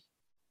Carolina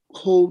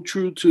hold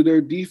true to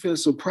their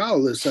defensive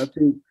prowess, I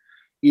think,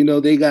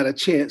 they got a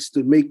chance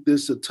to make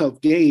this a tough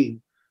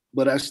game.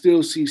 But I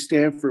still see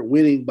Stanford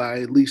winning by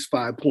at least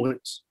 5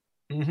 points.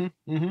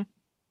 Mm-hmm.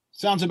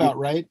 Sounds about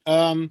right.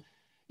 The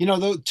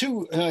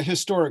 2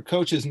 historic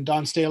coaches, in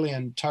Don Staley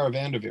and Tara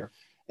Vanderveer,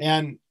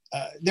 and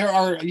there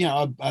are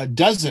a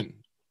dozen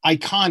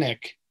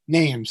iconic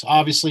names,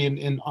 obviously,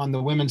 in on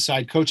the women's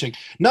side coaching.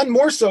 None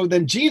more so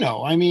than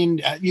Gino. I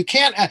mean, you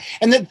can't.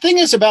 And the thing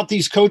is about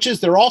these coaches,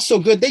 they're all so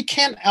good they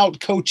can't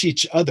outcoach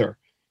each other.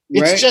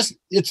 It's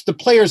it's the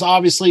players,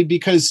 obviously,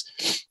 because,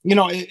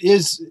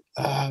 is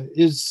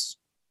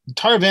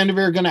Tara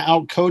Vanderveer going to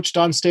outcoach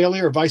Don Staley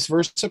or vice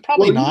versa?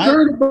 Probably not.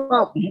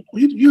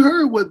 You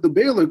heard what the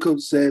Baylor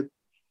coach said.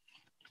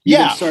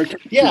 Yeah.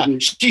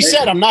 She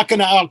said, I'm not going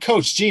to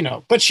outcoach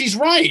Gino. But she's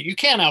right. You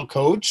can't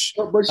outcoach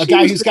a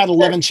guy who's got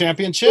 11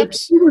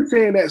 championships. She was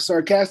saying that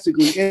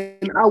sarcastically.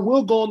 And I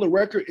will go on the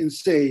record and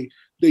say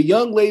the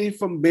young lady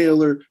from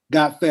Baylor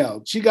got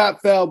fouled. She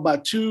got fouled by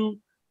two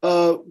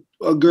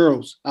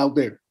girls out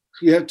there.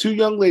 She had two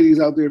young ladies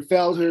out there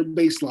fouled her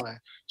baseline.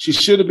 She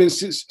should have been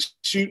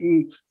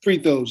shooting free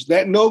throws.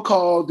 That no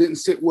call didn't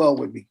sit well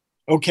with me.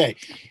 Okay.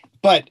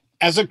 But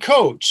as a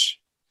coach,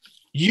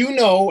 you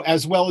know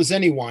as well as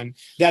anyone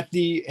that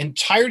the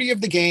entirety of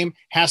the game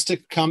has to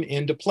come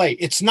into play.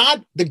 It's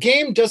not, the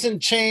game doesn't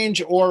change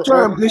or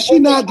did she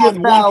not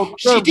get fouled?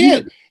 She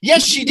did.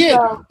 Yes, she did.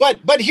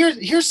 But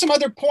here's some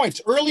other points.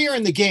 Earlier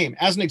in the game,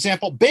 as an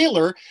example,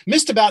 Baylor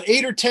missed about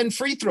 8 or 10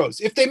 free throws.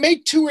 If they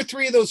make 2 or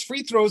 3 of those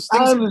free throws,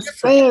 things I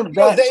understand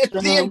that.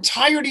 It's the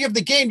entirety of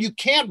the game. You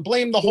can't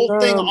blame the whole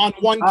thing on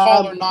one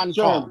call or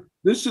non-call.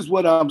 This is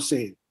what I'm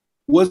saying.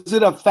 Was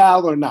it a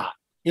foul or not?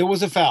 It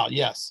was a foul,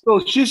 yes. So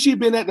should she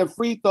been at the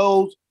free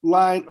throws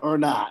line or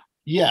not?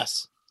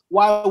 Yes.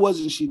 Why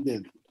wasn't she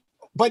then?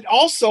 But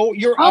also,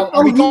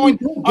 are we going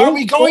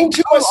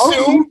to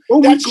assume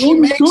that she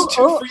makes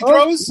 2 free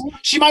throws?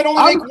 She might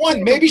only make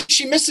 1. Maybe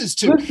she misses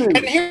 2. Listen.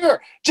 And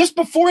here, just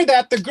before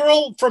that, the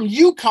girl from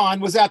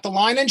UConn was at the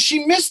line and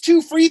she missed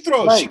 2 free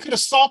throws. Right. She could have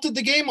salted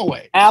the game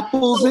away.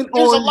 Apples and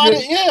there's oranges. There's a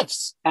lot of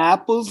ifs.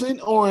 Apples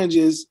and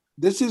oranges.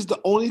 This is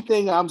the only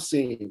thing I'm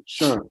saying.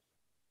 Sure.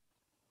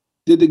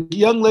 Did the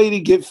young lady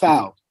get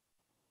fouled?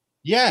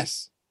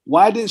 Yes.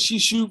 Why didn't she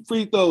shoot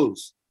free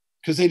throws?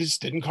 Because they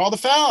just didn't call the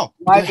foul.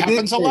 It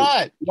happens a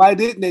lot. Why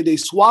didn't they? They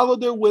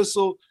swallowed their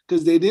whistle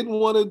because they didn't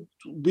want to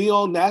be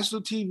on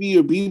national TV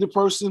or be the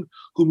person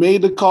who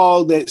made the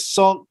call that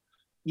sunk,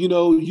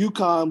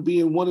 UConn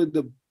being one of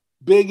the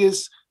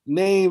biggest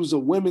names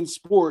of women's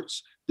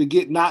sports to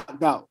get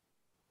knocked out.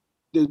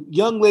 The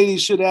young lady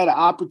should have had an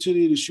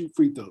opportunity to shoot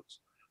free throws.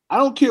 I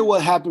don't care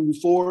what happened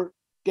before,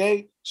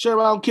 okay? Sure,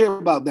 I don't care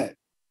about that.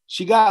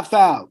 She got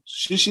fouled.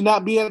 Should she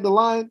not be at the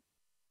line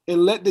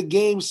and let the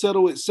game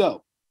settle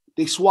itself?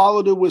 They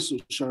swallowed their whistle,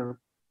 Sherm.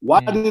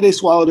 Why did they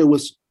swallow their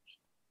whistle?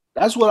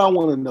 That's what I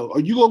want to know. Are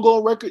you going to go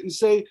on record and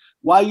say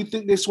why you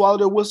think they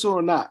swallowed their whistle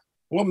or not?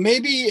 Well,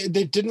 maybe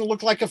it didn't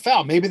look like a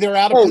foul. Maybe they're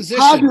out of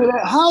position.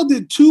 How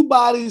did 2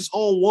 bodies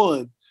on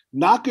one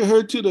knocking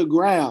her to the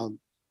ground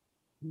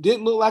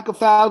didn't look like a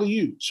foul to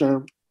you,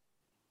 Sherm?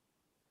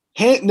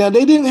 Now,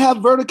 they didn't have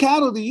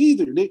verticality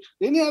either. They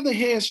didn't have the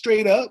hands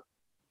straight up.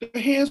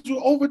 Their hands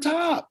were over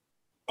top.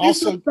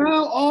 Also, it's a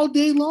foul all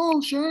day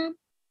long, Sherm.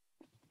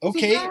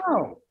 Okay.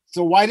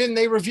 So why didn't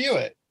they review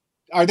it?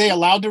 Are they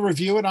allowed to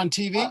review it on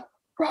TV?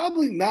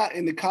 Probably not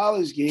in the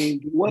college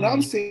game. What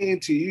I'm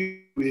saying to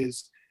you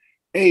is,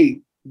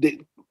 the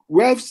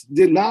refs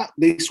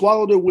they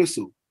swallowed their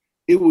whistle.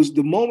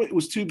 The moment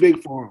was too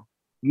big for them.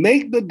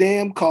 Make the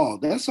damn call.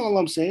 That's all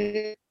I'm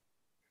saying.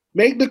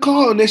 Make the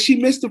call, and if she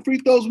missed the free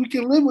throws, we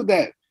can live with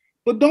that.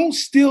 But don't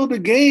steal the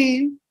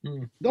game.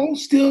 Don't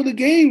steal the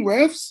game,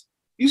 refs.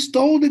 You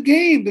stole the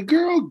game. The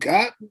girl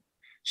got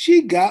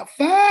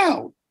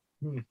fouled.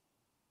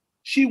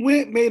 She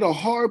made a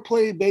hard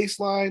play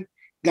baseline,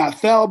 got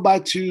fouled by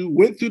 2,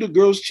 went through the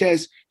girl's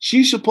chest.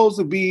 She's supposed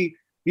to be,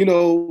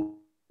 on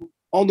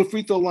the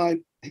free throw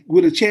line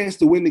with a chance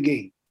to win the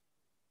game.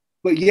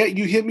 But yet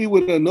you hit me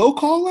with a no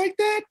call like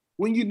that?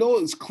 When you know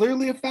it's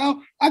clearly a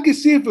foul, I can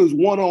see if it was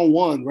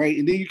 1-on-1, right?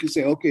 And then you can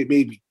say, okay,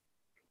 maybe.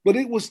 But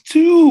it was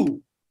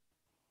 2.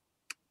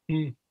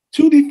 2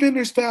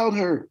 defenders fouled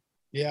her.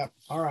 Yeah,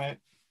 all right.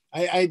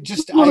 I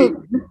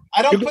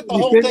don't put the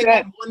whole thing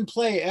in one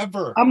play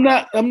ever. I'm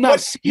not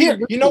here.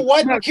 You know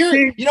what?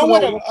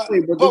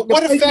 But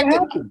what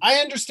affected? I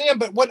understand,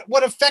 but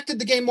what affected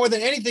the game more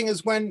than anything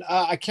is when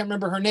I can't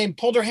remember her name,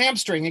 pulled her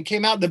hamstring and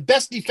came out. The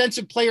best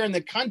defensive player in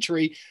the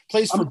country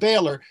plays for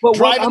Baylor,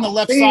 driving the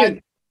left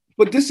side.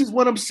 But this is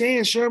what I'm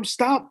saying, Sherm.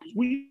 Stop.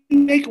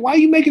 Why are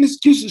you making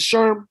excuses,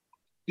 Sherm?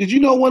 Did you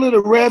know one of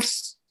the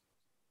refs?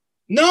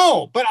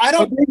 No, but I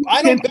don't base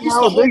the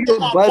whole thing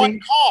on one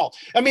call.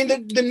 I mean,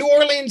 the New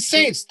Orleans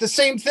Saints, the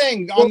same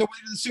thing on the way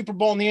to the Super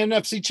Bowl and the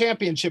NFC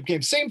Championship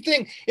game. Same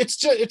thing.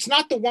 It's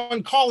not the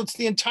one call. It's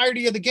the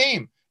entirety of the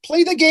game.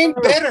 Play the game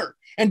better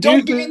and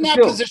don't be in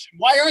that position.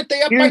 Why aren't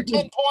they up by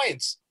 10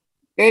 points?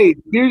 Hey,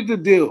 here's the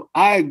deal.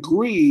 I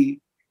agree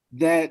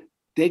that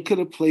they could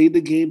have played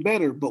the game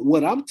better. But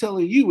what I'm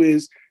telling you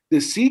is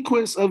the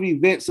sequence of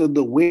events of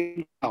the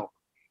win out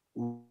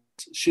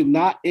should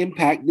not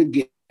impact the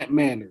game in that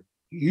manner.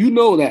 You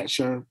know that,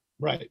 Sherm.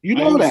 Right. You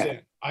know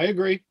that. I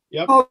agree.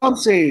 Yep. All I'm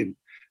saying.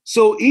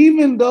 So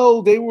even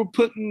though they were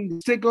putting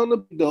stick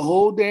on the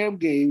whole damn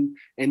game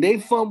and they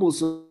fumbled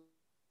some,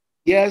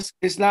 yes,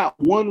 it's not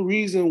one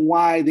reason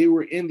why they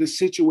were in the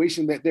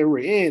situation that they were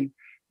in.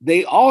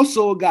 They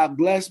also got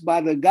blessed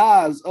by the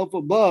gods up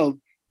above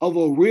of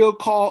a real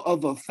call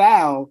of a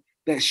foul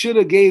that should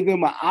have gave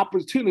them an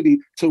opportunity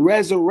to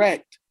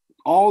resurrect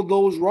all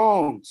those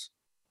wrongs.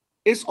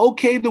 It's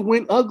okay to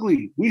win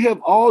ugly. We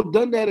have all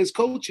done that as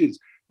coaches,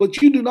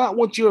 but you do not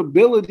want your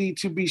ability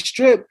to be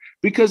stripped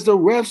because the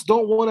refs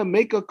don't want to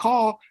make a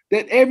call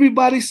that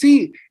everybody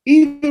sees.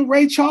 Even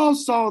Ray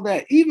Charles saw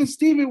that. Even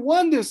Stevie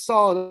Wonder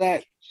saw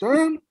that,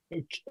 Sherm.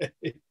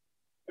 Okay.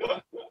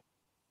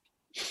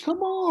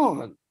 Come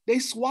on. They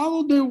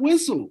swallowed their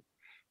whistle.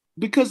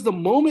 because the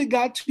moment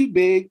got too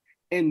big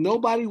and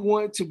nobody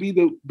wanted to be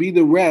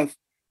the ref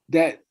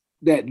that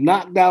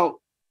knocked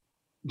out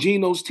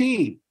Gino's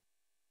team.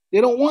 They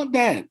don't want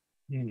that.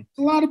 A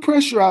lot of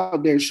pressure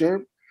out there,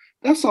 Sherm.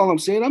 That's all I'm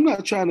saying. I'm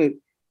not trying to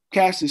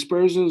cast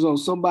aspersions on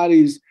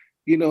somebody's,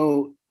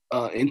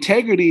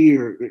 integrity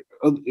or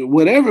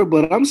whatever,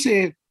 but I'm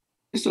saying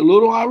it's a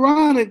little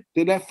ironic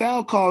that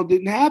foul call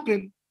didn't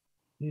happen.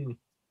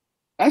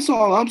 That's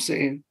all I'm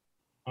saying.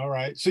 All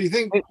right. So do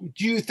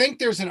you think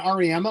there's an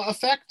Ariema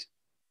effect?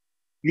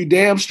 You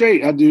damn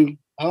straight, I do.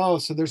 Oh,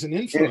 so there's an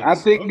influence. And I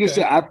think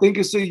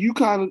it's a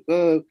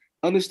UConn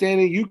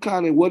understanding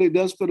UConn and what it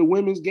does for the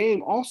women's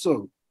game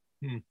also.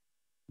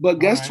 But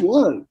guess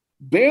what?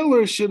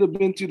 Baylor should have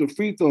been to the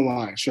free throw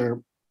line,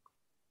 Sherm.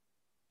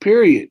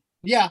 Period.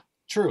 Yeah,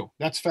 true.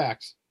 That's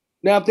facts.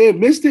 Now, if they had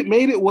missed it,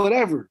 made it,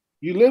 whatever,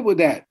 you live with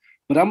that.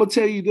 But I'm going to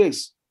tell you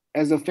this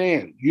as a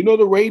fan.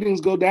 The ratings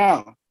go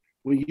down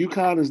when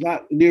UConn is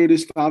not near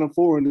this Final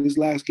Four in these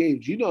last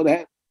games. You know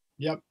that.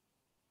 Yep.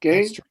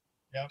 Okay. That's true.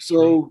 Yep,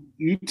 so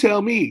you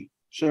tell me,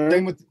 Sherm.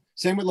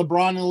 Same with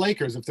LeBron and the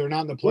Lakers. If they're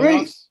not in the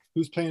playoffs,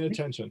 who's paying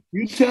attention?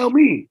 You tell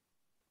me.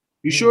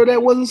 You sure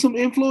that wasn't some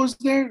influence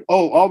there?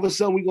 Oh, all of a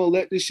sudden we're going to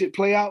let this shit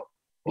play out?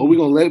 Or we're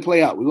going to let it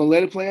play out? We're going to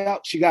let it play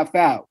out? She got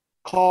fouled.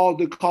 Call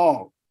the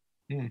call.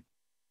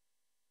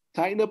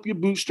 Tighten up your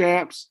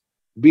bootstraps.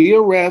 Be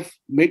a ref.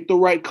 Make the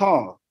right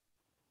call.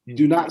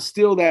 Do not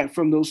steal that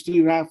from those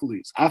student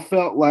athletes. I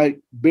felt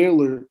like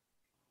Baylor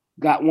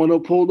got one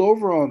pulled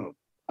over on them.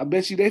 I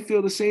bet you they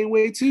feel the same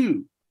way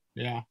too.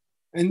 Yeah.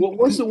 And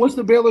what's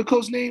the Baylor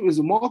coach name? Is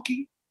it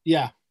Mulkey?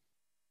 Yeah.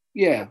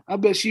 Yeah, I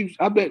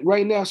bet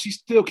right now she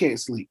still can't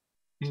sleep.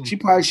 She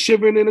probably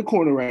shivering in the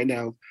corner right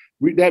now.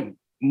 That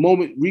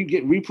moment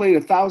replayed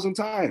 1,000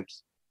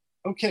 times.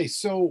 Okay,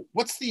 so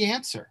what's the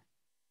answer?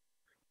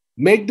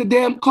 Make the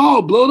damn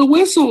call. Blow the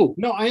whistle.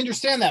 No, I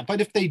understand that,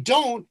 but if they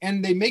don't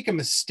and they make a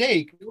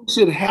mistake,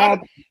 should have.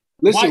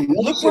 Look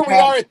where we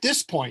are at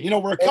this point.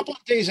 We're a couple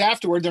of days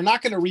afterward. They're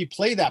not going to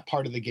replay that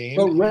part of the game.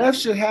 But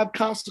refs should have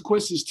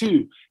consequences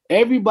too.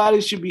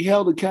 Everybody should be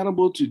held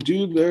accountable to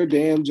do their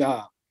damn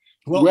job.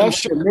 Well,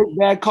 refs that make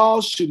bad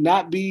calls should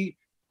not be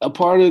a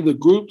part of the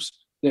groups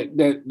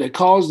that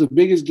cause the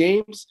biggest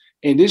games.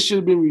 And this should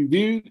have been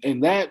reviewed.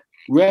 And that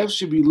refs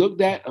should be looked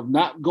at of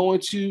not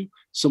going to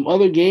some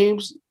other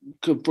games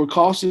for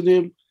costing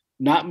them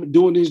not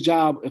doing his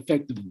job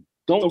effectively.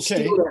 Don't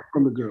steal that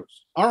from the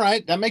girls. All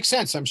right, that makes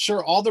sense. I'm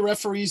sure all the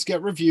referees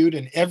get reviewed,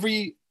 and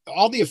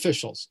all the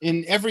officials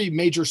in every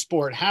major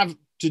sport have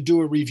to do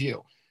a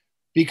review,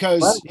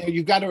 because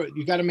you've got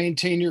to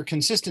maintain your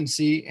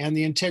consistency and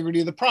the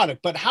integrity of the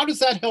product. But how does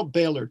that help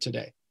Baylor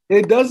today?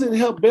 It doesn't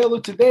help Baylor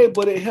today,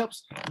 but it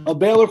helps a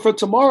Baylor for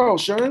tomorrow,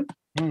 Sherm.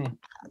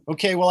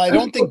 Okay, well, I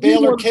don't think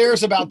Baylor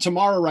cares about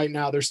tomorrow right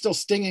now. They're still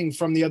stinging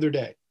from the other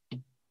day.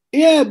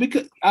 Yeah,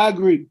 because I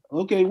agree.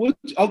 Okay,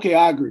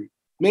 I agree.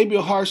 Maybe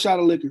a hard shot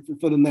of liquor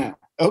for the nap.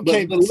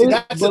 Okay, but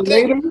that's the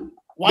thing.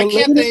 Why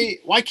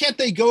can't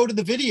they go to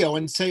the video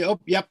and say, "Oh,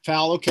 yep,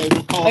 foul. Okay,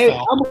 we'll call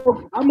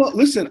foul."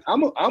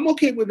 I'm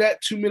okay with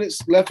that. 2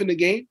 minutes left in the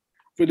game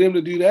for them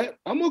to do that.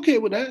 I'm okay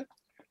with that.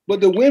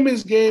 But the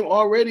women's game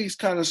already is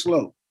kind of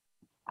slow.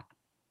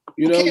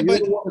 You don't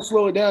want to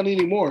slow it down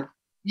anymore.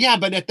 Yeah,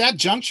 but at that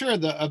juncture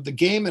of the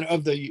game and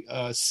of the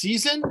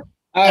season,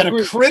 at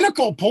a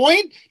critical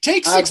point,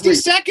 take 60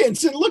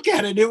 seconds and look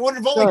at it. It would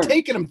have only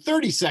taken them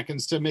 30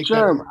 seconds to make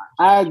that.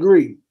 I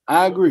agree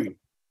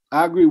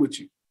with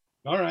you.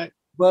 All right.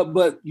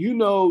 But you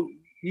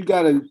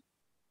got to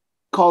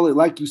call it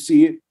like you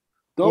see it.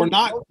 Or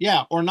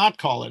not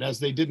call it as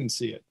they didn't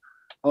see it.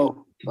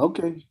 Oh,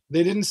 okay.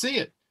 They didn't see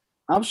it.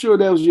 I'm sure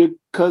that was your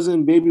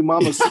cousin, baby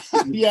mama.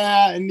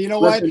 Yeah, and you know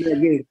what?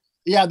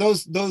 Yeah,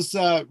 those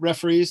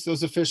referees,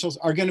 those officials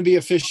are going to be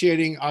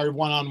officiating our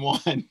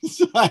one-on-one.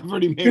 So I've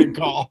already made a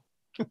call.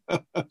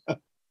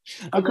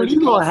 You're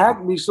gonna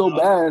hack me so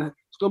bad.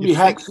 It's gonna be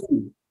hacked.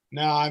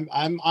 No,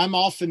 I'm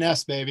all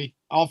finesse, baby.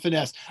 All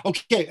finesse.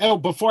 Okay. Oh,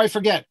 before I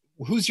forget,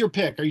 who's your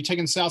pick? Are you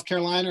taking South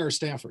Carolina or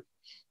Stanford?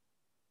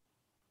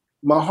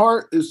 My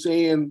heart is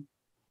saying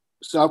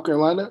South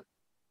Carolina,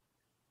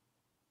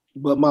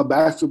 but my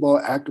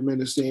basketball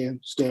acumen is saying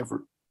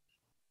Stanford.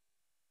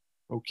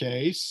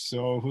 Okay,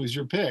 so who's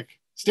your pick?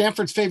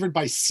 Stanford's favored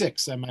by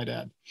 6, I might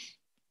add.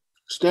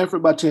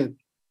 Stanford by 10.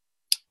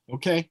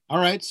 Okay, all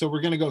right. So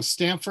we're going to go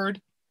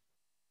Stanford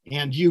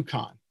and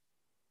UConn,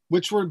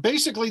 which were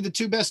basically the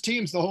two best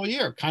teams the whole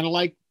year, kind of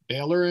like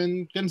Baylor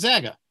and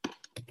Gonzaga.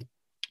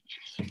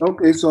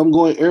 Okay, so I'm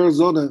going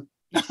Arizona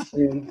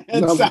and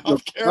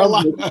South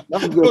Carolina.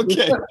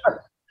 Okay.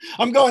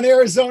 I'm going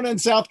Arizona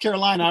and South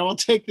Carolina. I will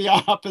take the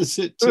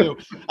opposite too.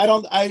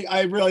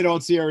 I really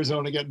don't see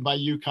Arizona getting by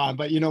UConn,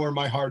 but you know where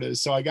my heart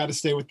is. So I got to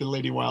stay with the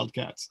Lady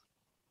Wildcats.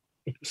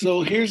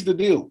 So here's the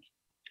deal.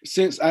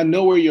 Since I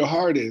know where your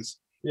heart is.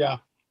 Yeah.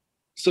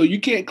 So you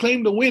can't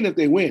claim to win if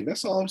they win.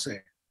 That's all I'm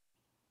saying.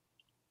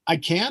 I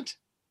can't?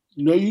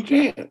 No, you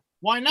can't.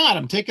 Why not?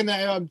 I'm taking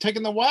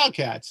the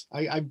Wildcats.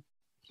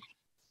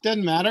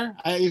 Doesn't matter.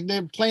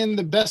 They're playing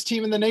the best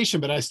team in the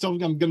nation, but I'm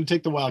going to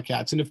take the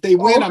Wildcats. And if they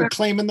win, I'm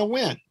claiming the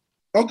win.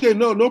 Okay,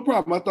 no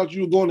problem. I thought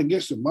you were going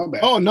against them. My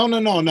bad. Oh,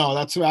 no.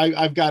 That's why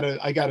I got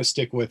to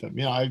stick with them.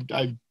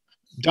 I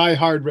die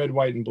hard red,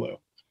 white, and blue.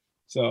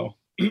 So,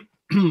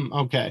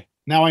 okay.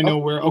 Now I know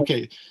where.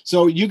 Okay.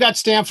 So you got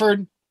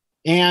Stanford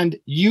and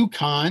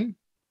UConn.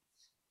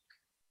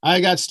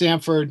 I got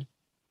Stanford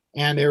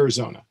and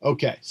Arizona.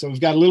 Okay. So we've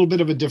got a little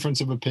bit of a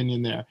difference of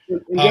opinion there.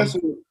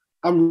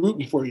 I'm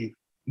rooting for you.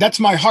 That's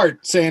my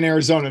heart saying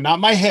Arizona, not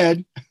my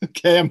head.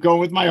 Okay. I'm going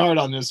with my heart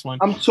on this one.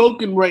 I'm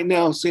choking right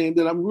now saying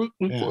that I'm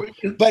rooting for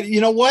you. But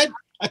you know what?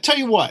 I tell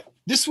you what,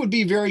 this would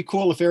be very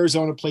cool if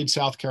Arizona played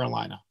South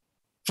Carolina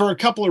for a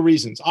couple of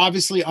reasons.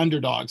 Obviously,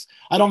 underdogs.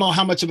 I don't know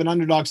how much of an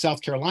underdog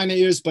South Carolina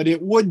is, but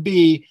it would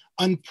be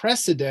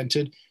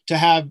unprecedented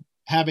to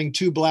having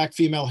two black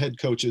female head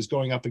coaches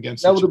going up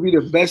against that would be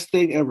the best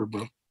thing ever,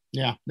 bro.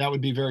 Yeah, that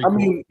would be very cool. I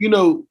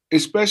mean,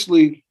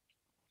 especially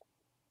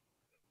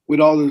with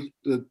all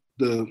the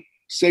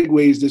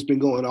segues that's been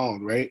going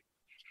on, right?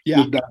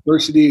 Yeah. With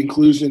diversity,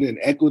 inclusion, and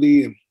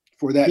equity, and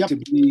for that to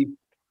be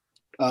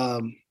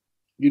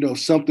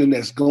something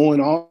that's going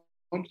on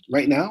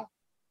right now,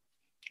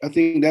 I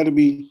think that'd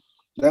be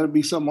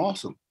something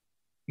awesome.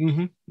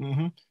 Mm-hmm.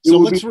 Mm-hmm. So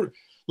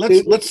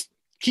let's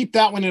keep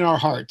that one in our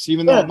hearts,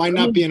 even though it might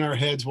not be in our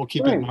heads. We'll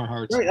keep it in our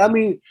hearts. Right. I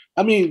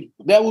mean,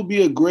 that would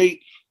be a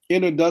great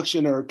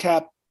introduction or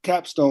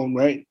capstone,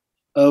 right,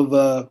 of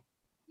the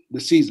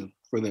season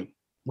for them.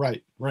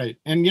 Right.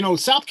 And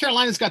South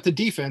Carolina's got the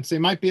defense; they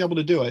might be able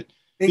to do it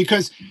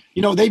because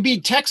they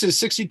beat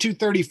Texas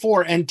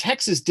 62-34, and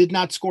Texas did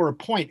not score a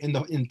point in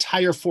the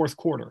entire fourth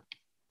quarter.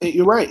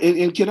 You're right.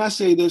 And can I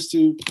say this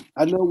too?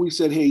 I know we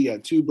said, hey, yeah,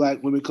 2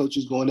 black women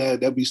coaches going at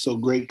it. That'd be so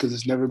great because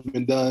it's never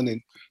been done.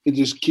 And it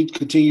just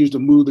continues to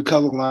move the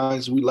color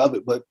lines. We love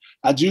it. But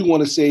I do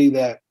want to say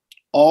that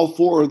all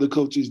 4 of the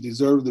coaches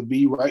deserve to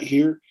be right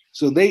here.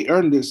 So they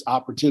earned this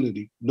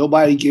opportunity.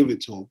 Nobody give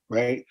it to them,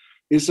 right?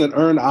 It's an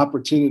earned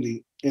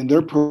opportunity. And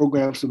their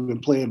programs have been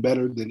playing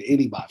better than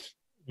anybody,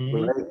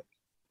 right?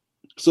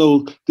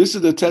 So this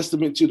is a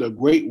testament to the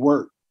great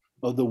work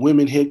of the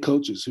women head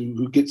coaches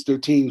who gets their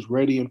teams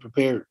ready and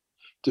prepared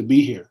to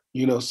be here.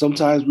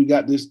 Sometimes we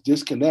got this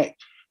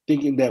disconnect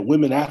thinking that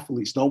women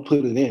athletes don't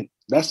put it in.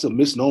 That's a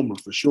misnomer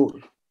for sure.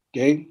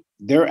 Okay.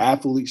 They're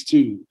athletes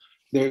too.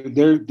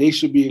 They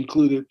should be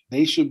included.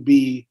 They should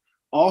be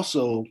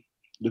also,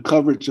 the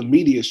coverage of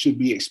media should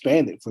be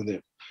expanded for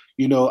them.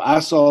 I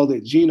saw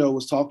that Gino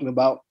was talking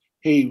about,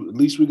 hey, at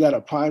least we got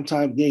a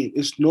primetime game.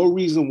 It's no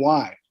reason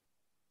why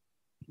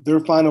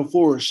their Final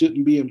Four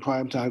shouldn't be in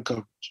primetime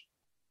coverage.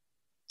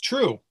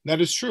 True.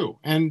 That is true.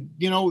 And,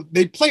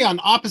 they play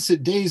on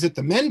opposite days that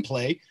the men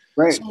play.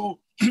 Right. So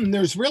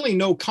there's really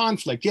no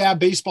conflict. Yeah,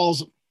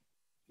 baseball's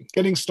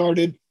getting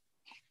started.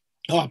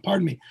 Oh,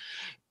 pardon me.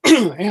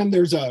 And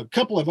there's a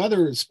couple of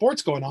other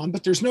sports going on,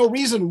 but there's no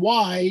reason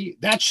why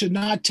that should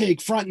not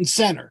take front and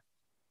center.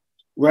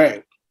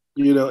 Right.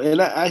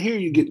 And I hear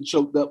you getting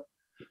choked up,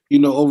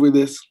 over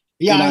this.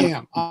 Yeah,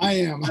 I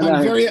am.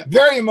 I'm very,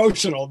 very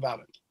emotional about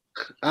it.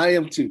 I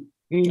am too.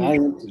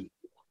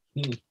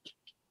 Mm-hmm.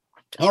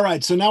 All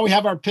right, so now we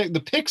have our pick. The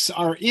picks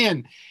are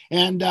in,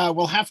 and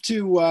we'll have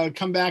to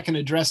come back and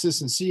address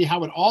this and see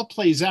how it all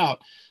plays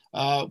out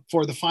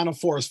for the Final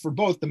Fours for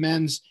both the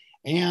men's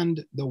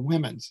and the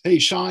women's. Hey,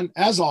 Sean,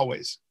 as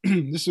always,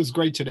 this was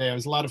great today. It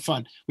was a lot of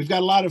fun. We've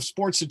got a lot of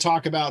sports to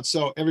talk about,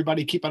 so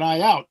everybody keep an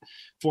eye out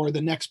for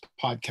the next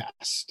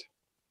podcast.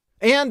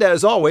 And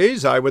as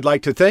always, I would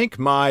like to thank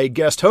my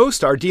guest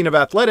host, our Dean of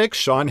Athletics,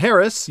 Sean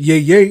Harris.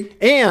 Yay.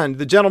 And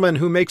the gentleman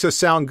who makes us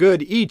sound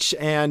good each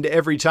and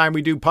every time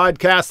we do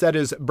podcasts, that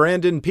is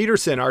Brandon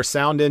Peterson, our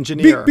sound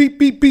engineer. Beep,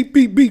 beep, beep, beep,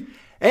 beep, beep.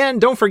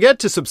 And don't forget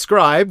to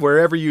subscribe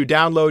wherever you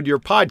download your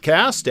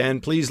podcast,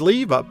 and please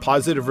leave a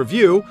positive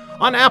review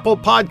on Apple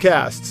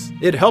Podcasts.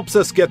 It helps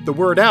us get the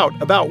word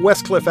out about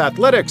Westcliff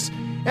Athletics,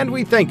 and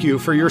we thank you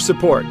for your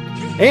support.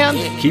 And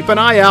keep an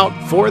eye out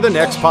for the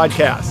next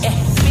podcast.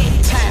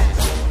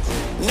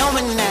 No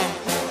man,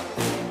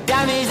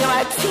 diamonds in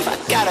my teeth, I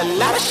got a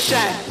lot of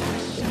shine.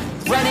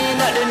 Running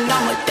up the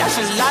number, that's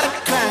a lot of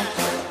crime.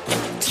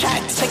 Try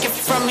to take it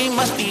from me,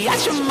 must be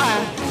out your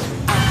mind.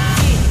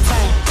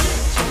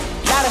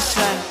 Lot of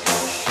sun,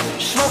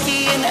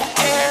 smoky in the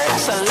air,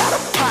 that's a lot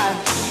of pine.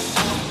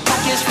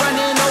 Pockets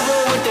running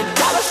over with the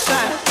dollar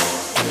sign.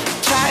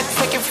 Try to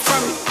take it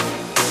from me.